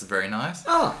his house is very nice.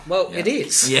 Oh, well, it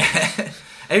is. Yeah.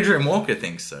 Adrian Walker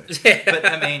thinks so. Yeah. But,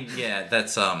 I mean,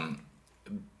 that's...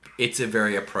 it's a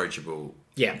very approachable...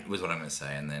 Yeah. Was what I'm going to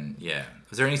say. And then,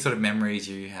 was there any sort of memories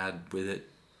you had with it?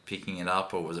 Picking it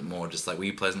up, or was it more just like, were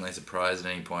you pleasantly surprised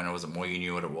at any point, or was it more you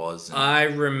knew what it was? I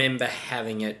remember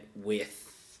having it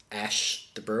with Ash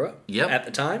the brewer at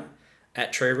the time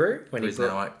at True Brew when he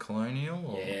now at Colonial.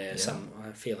 Or,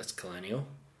 I feel it's Colonial.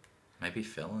 Maybe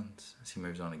Felons. Has he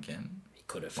moved on again? He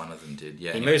could have. One of them did.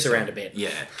 Yeah, he moves around a bit.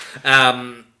 Yeah.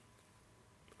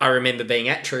 I remember being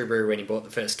at True Brew when he bought the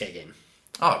first keg in.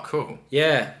 Oh, cool.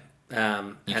 Yeah.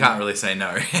 You can't really say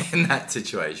no in that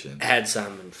situation. Had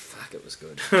some, and fuck, it was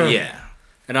good. Yeah.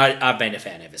 And I've been a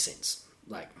fan ever since.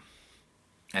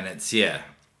 And it's,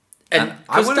 And I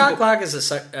because would've dark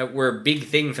lagers were a big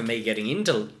thing for me getting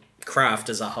into craft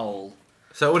as a whole.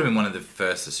 So it would have been one of the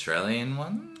first Australian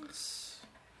ones?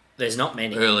 There's not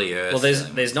many. Earlier. Well,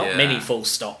 there's not many full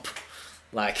stop.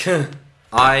 Like...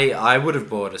 I would have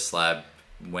bought a slab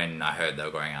when I heard they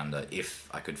were going under, if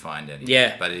I could find any.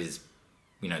 Yeah. But it is,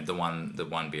 the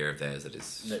one beer of theirs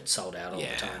that sold out all the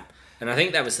time. And I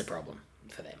think that was the problem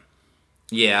for them.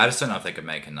 Yeah, I just don't know if they could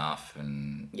make enough.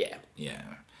 And yeah. Yeah.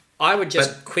 I would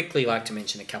just quickly like to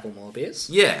mention a couple more beers.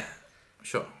 Yeah,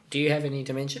 sure. Do you have any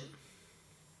to mention?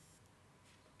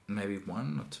 Maybe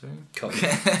one or two. Cool.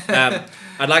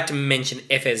 I'd like to mention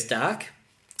Efes Dark.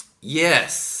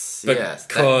 Yes. Yes.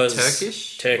 Because...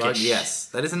 Turkish? Turkish. Right, yes.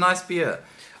 That is a nice beer.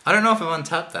 I don't know if I've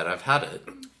untapped that. I've had it.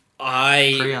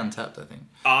 Pre-untapped, I think.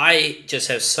 I just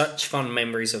have such fond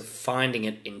memories of finding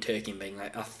it in Turkey and being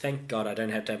like, oh, thank God I don't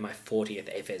have to have my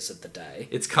 40th Efes of the day.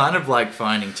 It's kind of like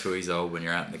finding Tooheys Old when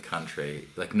you're out in the country.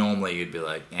 Like, normally you'd be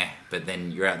like, but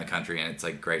then you're out in the country and it's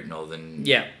like Great Northern,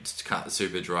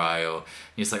 super dry, or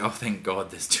you're just like, oh, thank God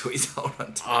there's Tooheys Old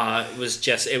on top.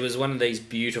 It was one of these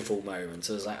beautiful moments.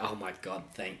 It was like, oh my God,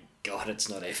 thank God it's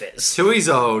not Efes. Tooheys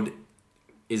Old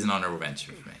is an honourable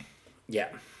mention for me. Yeah.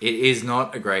 It is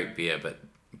not a great beer, but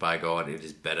by God, it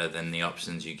is better than the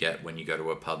options you get when you go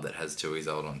to a pub that has Tooheys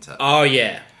Old on tap. Oh,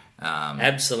 yeah.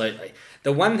 Absolutely.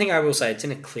 The one thing I will say, it's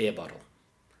in a clear bottle.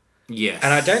 Yes.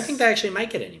 And I don't think they actually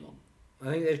make it anymore. I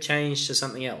think they've changed to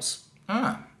something else.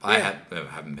 I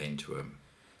haven't been to a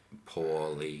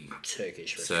poorly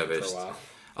Turkish serviced for a while.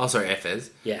 Oh, sorry, Efes.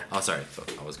 Yeah. Oh, sorry, I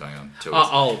thought I was going on to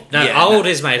old. No, old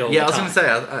is made all the time. Yeah, I was going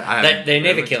to say... they're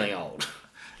never killing old.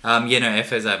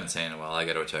 Efes I haven't seen in a while. I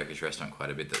go to a Turkish restaurant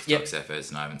quite a bit that stocks Efes,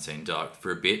 and I haven't seen Dark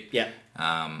for a bit. Yeah.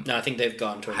 No, I think they've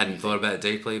gone to... Hadn't thought about it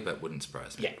deeply, but wouldn't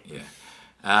surprise me.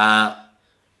 Yeah.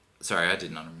 Sorry, I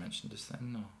did not mention just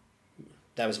then. No.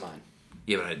 That was mine.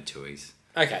 Yeah, but I had Tooheys.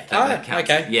 Okay. That counts.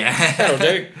 Okay. Yeah. That'll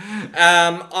do.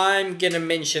 I'm going to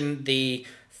mention the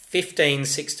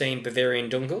 1516 Bavarian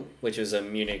Dunkel, which was a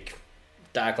Munich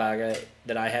dark lager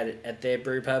that I had at their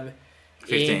brew pub.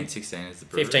 1516 is the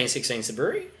brewery. 1516 is the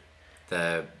brewery.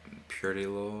 The Purity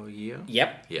Law year?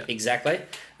 Yep. Exactly.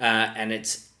 And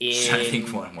it's in... I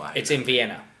think one way. It's in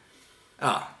Vienna.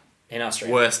 Oh. In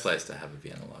Austria. Worst place to have a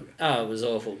Vienna lager. Oh, it was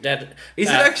awful. Dad, is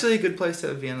it actually a good place to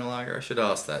have a Vienna lager? I should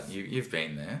ask that. You've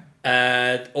been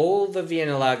there. All the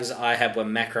Vienna lagers I had were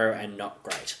macro and not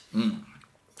great.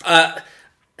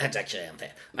 That's actually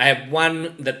unfair. I have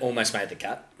one that almost made the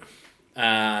cut.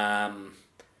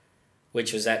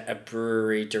 Which was at a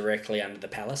brewery directly under the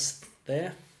palace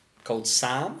there, called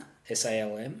Salm,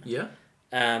 S-A-L-M. Yeah.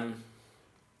 And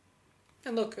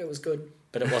look, it was good,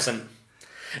 but it wasn't.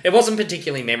 It wasn't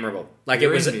particularly memorable. Like it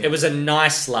was a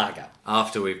nice lager.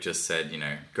 After we've just said,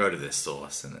 go to this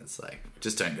source, and it's like,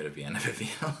 just don't go to Vienna for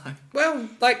Vienna lager. Well,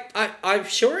 like I'm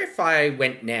sure if I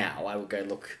went now, I would go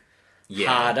look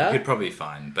harder. You'd probably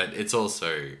find, but it's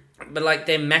also. But like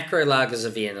they're macro lagers are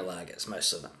Vienna lagers,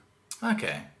 most of them.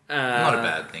 Okay. Not a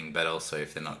bad thing, but also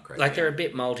if they're not great. Like they're a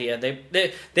bit maltier.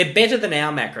 They're better than our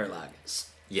macro lagers.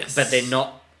 Yes. But they're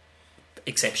not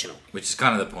exceptional. Which is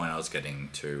kind of the point I was getting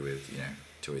to with,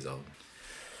 Tooheys Old.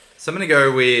 So I'm going to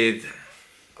go with,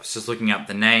 I was just looking up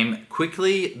the name,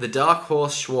 quickly, the Dark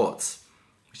Horse Schwartz,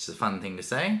 which is a fun thing to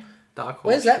say. Dark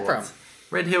Horse Where's that Schwartz. from?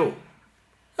 Red Hill.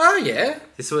 Oh, yeah.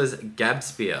 This was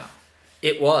Gab's beer.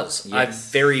 It was. Yes. I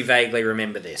very vaguely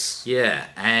remember this. Yeah,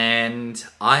 and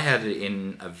I had it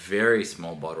in a very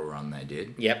small bottle run they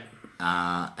did. Yep.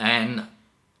 And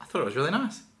I thought it was really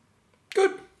nice.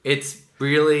 Good. It's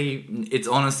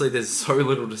honestly, there's so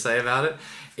little to say about it.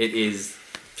 It is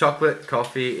chocolate,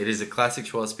 coffee, it is a classic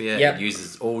Schwartz beer. Yep. It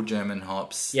uses all German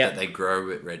hops that they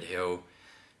grow at Red Hill.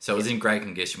 So it was in great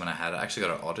condition when I had it. I actually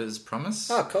got an Otter's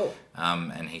promise. Oh, cool.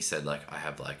 And he said, I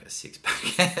have a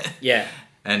 6-pack. Yeah.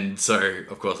 And so,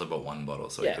 of course, I bought one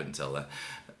bottle, so I couldn't tell that.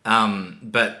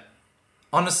 But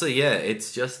honestly,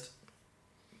 it's just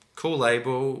cool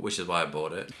label, which is why I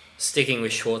bought it. Sticking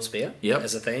with Schwartz beer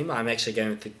as a theme, I'm actually going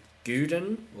with the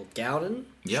Gowden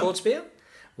Schwartz beer,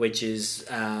 which is,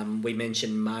 we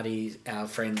mentioned Marty, our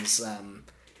friend's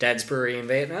dad's brewery in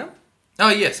Vietnam. Oh,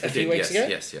 yes. A few weeks ago.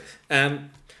 Yes.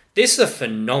 This is a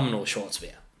phenomenal Schwartz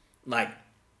beer.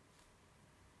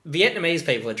 Vietnamese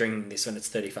people are drinking this when it's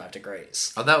 35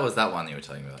 degrees. Oh, that was that one you were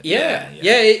telling me about. Yeah.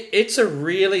 It's a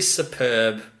really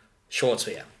superb Schwartz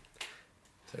beer.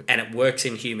 And it works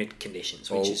in humid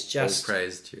conditions, which is just... All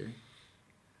praise to you.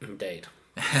 Indeed.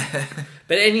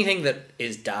 But anything that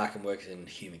is dark and works in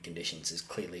humid conditions is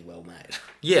clearly well made.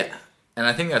 Yeah. And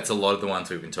I think that's a lot of the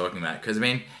ones we've been talking about. Because,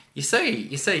 You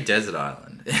say desert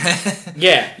island.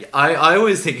 Yeah. I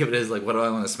always think of it as like, what do I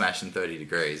want to smash in 30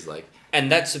 degrees? Like,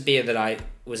 And that's a beer that I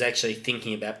was actually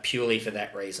thinking about purely for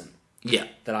that reason. yeah.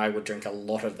 That I would drink a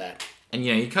lot of that. And,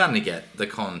 you kind of get the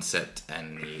concept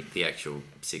and the actual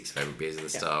 6 favourite beers of the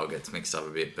style gets mixed up a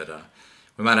bit, but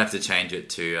we might have to change it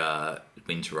to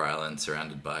Winter Island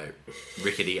surrounded by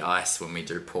rickety ice when we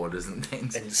do porters and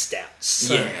things. And stouts.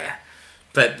 Yeah.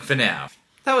 But for now,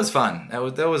 that was fun. That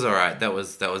was all right. That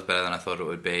was better than I thought it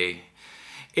would be.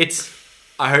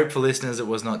 I hope for listeners it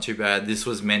was not too bad. This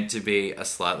was meant to be a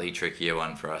slightly trickier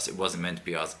one for us. It wasn't meant to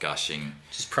be us gushing.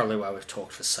 Which is probably why we've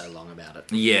talked for so long about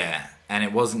it. Yeah. And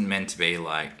it wasn't meant to be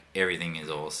like, everything is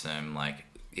awesome. Like,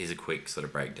 here's a quick sort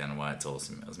of breakdown of why it's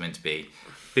awesome. It was meant to be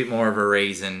a bit more of a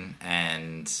reason,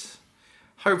 and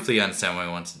hopefully you understand why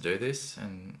we wanted to do this.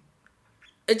 And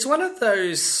It's one of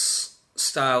those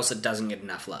styles that doesn't get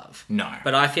enough love. no.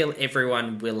 But I feel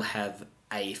everyone will have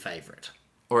a favourite.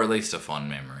 Or at least a fond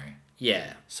memory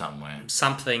Yeah. somewhere.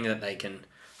 Something that they can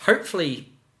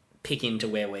hopefully pick into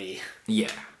where we Yeah.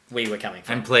 were coming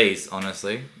from. And please,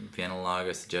 honestly, Vienna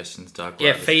Lager suggestions, Dark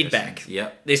Yeah, Lager feedback. suggestions.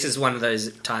 Yep. This is one of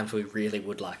those times we really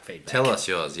would like feedback. Tell us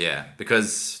yours, yeah.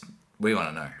 Because we want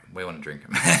to know. We want to drink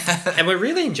them. And we're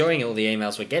really enjoying all the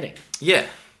emails we're getting. Yeah.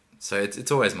 So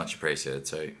it's always much appreciated.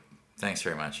 So thanks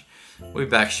very much. We'll be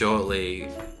back shortly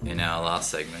in our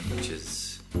last segment, which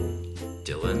is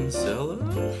Dylan Seller.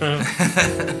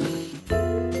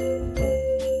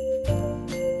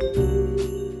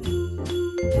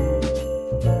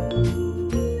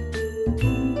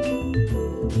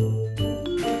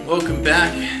 Welcome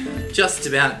back. Just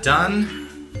about done.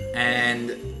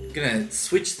 And gonna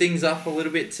switch things up a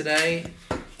little bit today.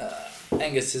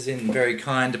 Angus has been very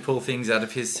kind to pull things out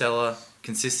of his cellar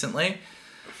consistently.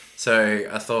 So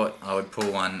I thought I would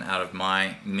pull one out of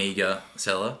my meager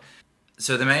cellar.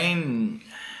 So the main,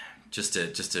 just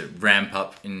to ramp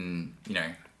up in,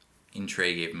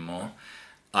 intrigue even more,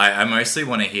 I mostly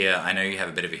want to hear, I know you have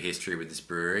a bit of a history with this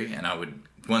brewery, and I would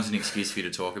want an excuse for you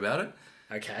to talk about it.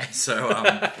 Okay. So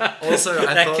also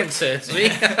I That thought concerns me.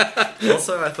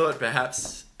 also I thought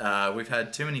perhaps we've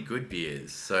had too many good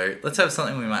beers. So let's have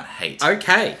something we might hate.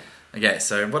 Okay. Okay,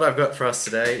 so what I've got for us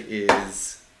today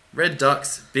is Red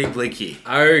Duck's Big Licky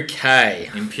Okay.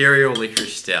 Imperial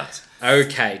Licorice Stout.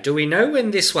 Okay. Do we know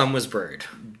when this one was brewed?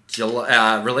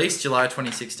 Released July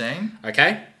 2016.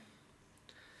 Okay.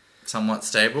 Somewhat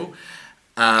stable.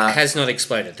 Has not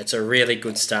exploded. That's a really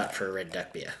good start for a Red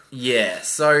Duck beer. Yeah,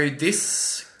 so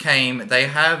this came... They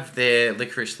have their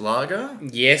licorice lager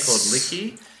Yes. called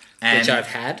Licky. And Which I've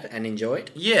had and enjoyed.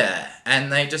 yeah,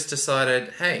 and they just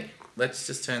decided, hey, let's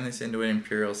just turn this into an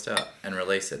Imperial Stout and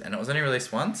release it. And it was only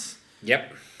released once.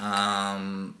 Yep.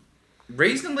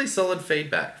 Reasonably solid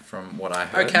feedback from what I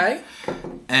heard. Okay.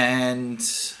 And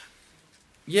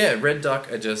yeah, Red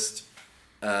Duck are just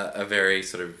a very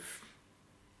sort of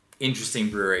interesting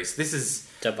brewery. So this is...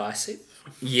 Divisive.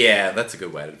 Yeah, that's a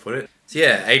good way to put it. So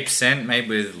yeah, 8% made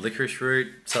with licorice root,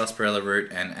 sarsaparilla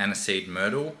root, and aniseed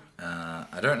myrtle.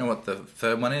 I don't know what the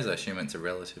third one is. I assume it's a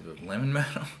relative of lemon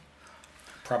myrtle.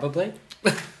 Probably.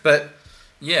 But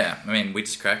yeah, I mean, we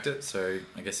just cracked it, so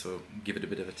I guess we'll give it a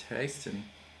bit of a taste. And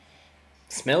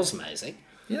Smells amazing.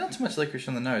 yeah, not too much licorice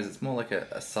on the nose. It's more like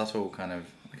a subtle kind of,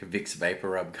 like a Vicks Vapor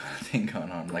Rub kind of thing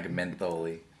going on, like a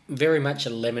mentholy. Very much a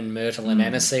lemon, myrtle, and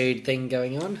aniseed thing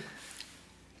going on.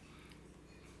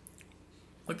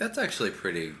 Look, that's actually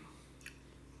pretty...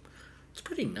 It's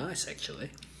pretty nice,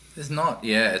 actually. It's not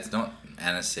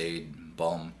aniseed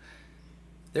bomb.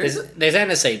 There's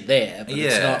aniseed there, but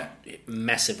it's Yeah. not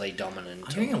massively dominant.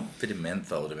 I'm getting a bit of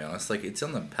menthol, to be honest. Like, it's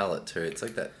on the palate too. It's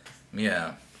like that.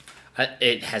 Yeah.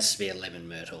 It has to be a lemon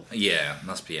myrtle. Yeah,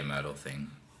 must be a myrtle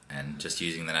thing. And just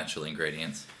using the natural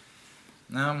ingredients.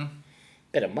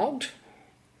 Bit of malt.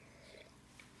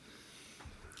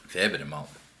 Fair bit of malt.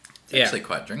 It's Yeah. actually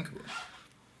quite drinkable.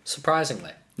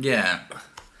 Surprisingly. Yeah.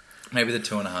 Maybe the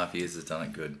 2.5 years has done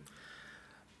it good.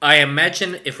 I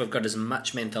imagine if we've got as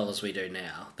much menthol as we do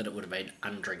now, that it would have been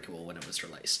undrinkable when it was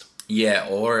released. Yeah,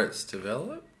 or it's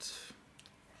developed.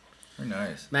 Who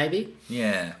knows? Maybe.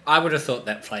 Yeah. I would have thought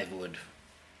that flavour would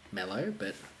mellow,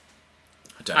 but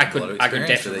I don't I have a lot of could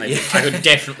experience with definitely, it. I could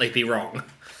definitely be wrong.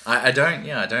 I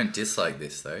don't dislike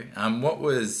this though. What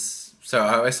was... So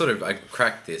I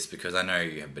cracked this because I know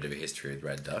you have a bit of a history with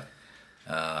Red Duck.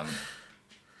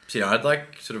 So I'd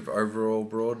like sort of overall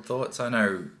broad thoughts. I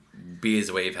know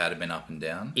beers we've had have been up and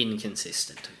down.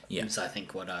 Inconsistent. Yeah. Is I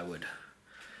think what I would.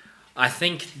 I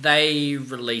think they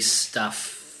release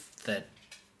stuff that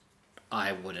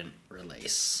I wouldn't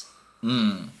release.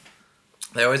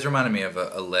 They always reminded me of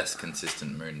a less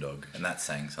consistent Moondog, and that's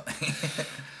saying something.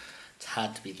 It's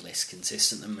hard to be less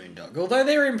consistent than Moondog, although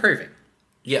they're improving.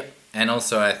 Yep, and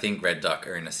also I think Red Duck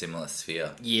are in a similar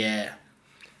sphere. Yeah.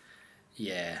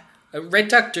 Red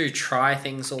Duck do try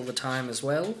things all the time as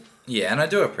well. Yeah, and I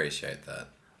do appreciate that.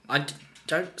 I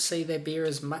don't see their beer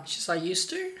as much as I used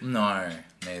to. No,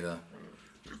 neither.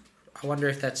 I wonder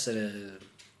if that's a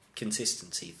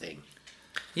consistency thing.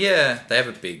 Yeah, they have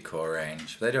a big core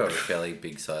range. They do have a fairly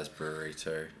big sized brewery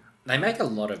too. They make a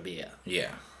lot of beer.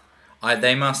 Yeah.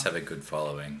 They must have a good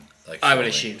following. I would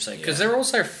assume so, because they're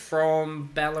also from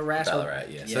Ballarat.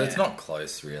 Yeah. So it's not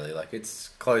close, really. Like, it's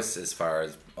close as far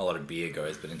as a lot of beer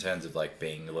goes, but in terms of, like,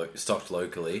 being stocked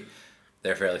locally,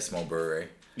 they're a fairly small brewery.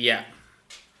 Yeah.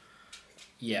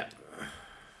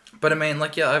 But, I mean,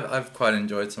 like, yeah, I've quite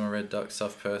enjoyed some of Red Duck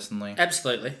stuff, personally.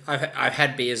 Absolutely. I've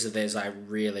had beers of theirs I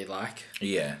really like.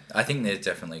 Yeah. I think there's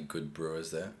definitely good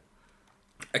brewers there.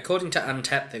 According to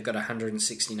Untappd, they've got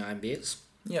 169 beers.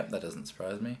 Yep, that doesn't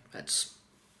surprise me. That's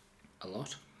a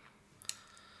lot.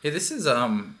 Yeah, this is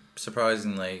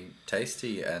surprisingly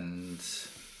tasty, and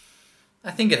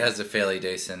I think it has a fairly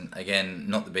decent, again,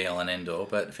 not the be-all and end-all,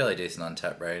 but fairly decent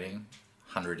Untappd rating.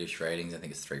 100-ish ratings, I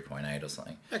think it's 3.8 or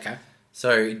something. Okay.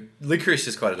 So, licorice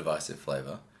is quite a divisive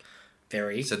flavour.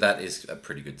 Very. So that is a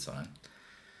pretty good sign.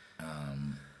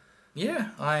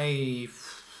 I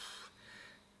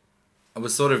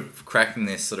was sort of cracking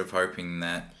this, sort of hoping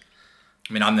that...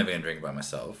 I mean, I'm never going to drink it by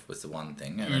myself, was the one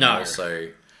thing. And no.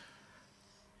 Also,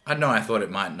 I don't know, I thought it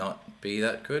might not be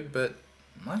that good, but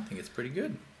I think it's pretty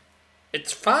good.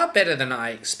 It's far better than I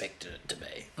expected it to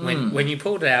be. When you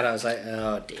pulled it out, I was like,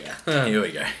 oh dear. Here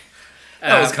we go.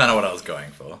 That was kind of what I was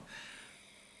going for.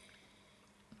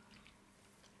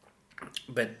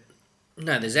 But,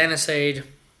 no, there's aniseed.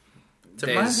 It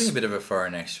reminds me a bit of a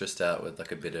foreign extra stout with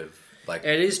like a bit of like...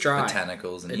 It is dry.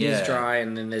 Botanicals. And it is dry,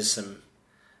 and then there's some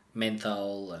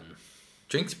menthol and...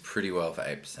 Drinks pretty well for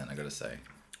 8%, I gotta say.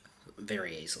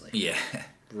 Very easily. Yeah.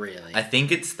 Really. I think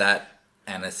it's that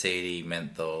aniseedy,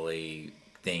 menthol-y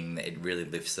thing that it really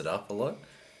lifts it up a lot.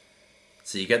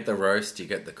 So you get the roast, you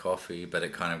get the coffee, but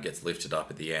it kind of gets lifted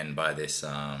up at the end by this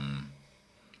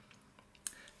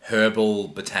herbal,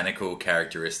 botanical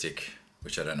characteristic,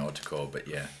 which I don't know what to call, but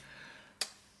yeah.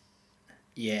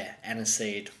 Yeah,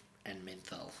 aniseed and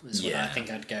menthol is what I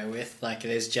think I'd go with. Like,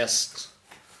 there's just...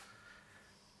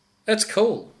 It's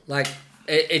cool. Like,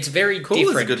 it's very cool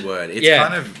different. Cool is a good word. It's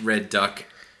kind of Red Duck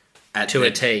to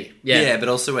a T. Yeah, but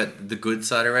also at the good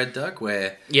side of Red Duck,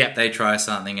 where they try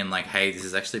something and like, hey, this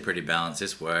is actually pretty balanced.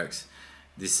 This works.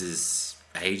 This is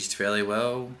aged fairly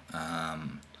well.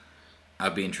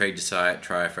 I'd be intrigued to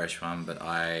try a fresh one, but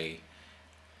I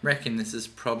reckon this is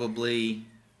probably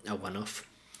a one-off.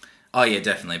 Oh yeah,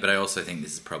 definitely. But I also think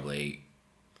this is probably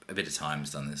a bit of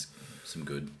time's done this some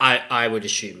good. I would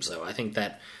assume so. I think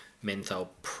that menthol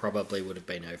probably would have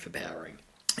been overpowering.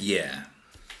 Yeah.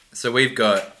 So we've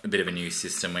got a bit of a new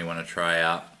system we want to try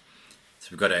out. So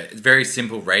we've got a very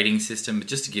simple rating system, but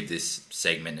just to give this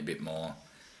segment a bit more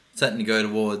something to go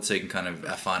towards, so you can kind of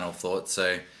our final thoughts.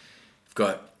 So we've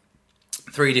got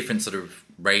 3 different sort of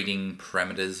rating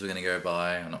parameters we're going to go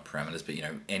by, or not parameters, but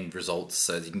end results.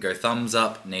 So you can go thumbs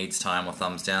up, needs time, or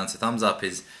thumbs down. So thumbs up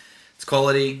is it's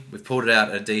quality. We've pulled it out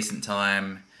at a decent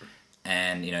time,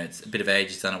 and it's a bit of age.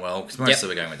 It's done it well because mostly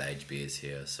we're going with aged beers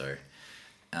here. So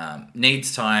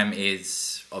needs time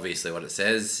is obviously what it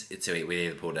says. It's we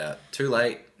either pulled out too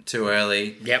late, too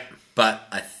early. Yep. But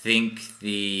I think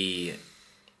the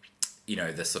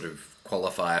sort of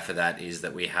qualifier for that is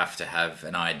that we have to have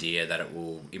an idea that it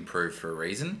will improve for a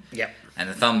reason. Yep. And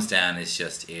the thumbs down is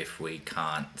just if we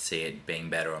can't see it being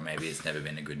better, or maybe it's never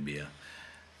been a good beer.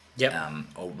 Yep.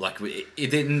 Or like,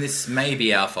 this may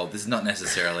be our fault. This is not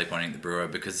necessarily pointing at the brewer,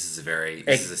 because this is a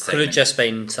segment. Could have just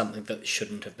been something that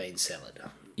shouldn't have been cellared.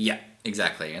 Yeah,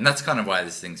 exactly. And that's kind of why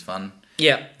this thing's fun.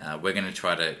 Yeah. We're going to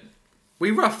try to...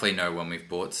 We roughly know when we've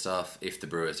bought stuff. If the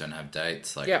brewers don't have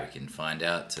dates, we can find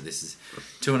out. So this is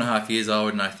 2.5 years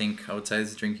old, and I would say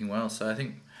this is drinking well. So I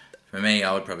think, for me,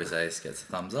 I would probably say this gets a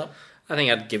thumbs up. I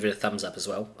think I'd give it a thumbs up as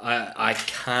well. I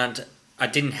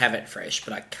didn't have it fresh,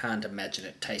 but I can't imagine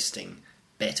it tasting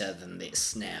better than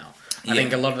this now. I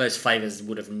think a lot of those flavours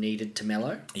would have needed to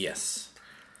mellow. Yes.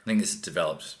 I think this has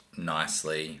developed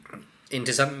nicely.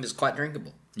 Into something that's quite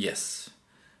drinkable. Yes.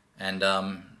 And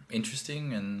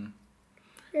interesting, and...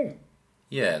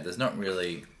 Yeah, there's not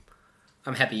really...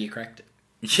 I'm happy you cracked it.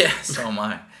 Yeah, so am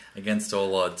I. Against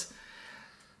all odds.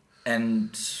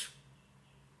 And...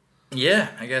 Yeah,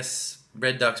 I guess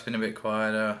Red Duck's been a bit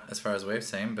quieter as far as we've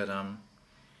seen, but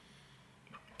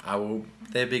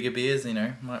they're bigger beers,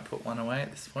 might put one away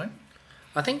at this point.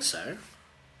 I think so.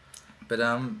 But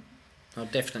I'll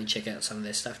definitely check out some of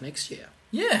their stuff next year.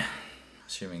 Yeah,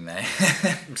 assuming they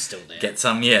I'm still there. get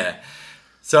some. Yeah.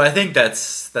 So I think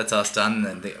that's us done.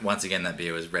 And once again, that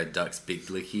beer was Red Duck's Big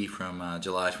Licky from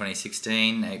July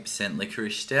 2016, 8%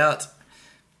 licorice stout.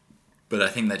 But I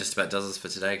think that just about does us for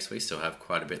today, because we still have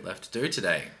quite a bit left to do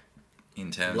today. In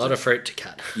terms a lot of fruit to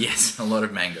cut. Yes, a lot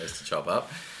of mangoes to chop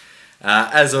up.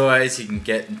 As always, you can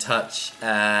get in touch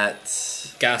at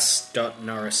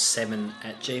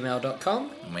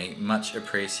gus.norris7@gmail.com. We much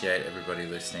appreciate everybody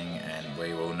listening, and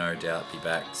we will no doubt be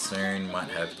back soon. Might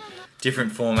have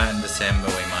different format in December,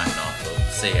 we might not. We'll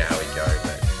see how we go,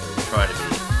 but we'll try to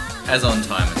be as on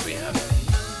time as we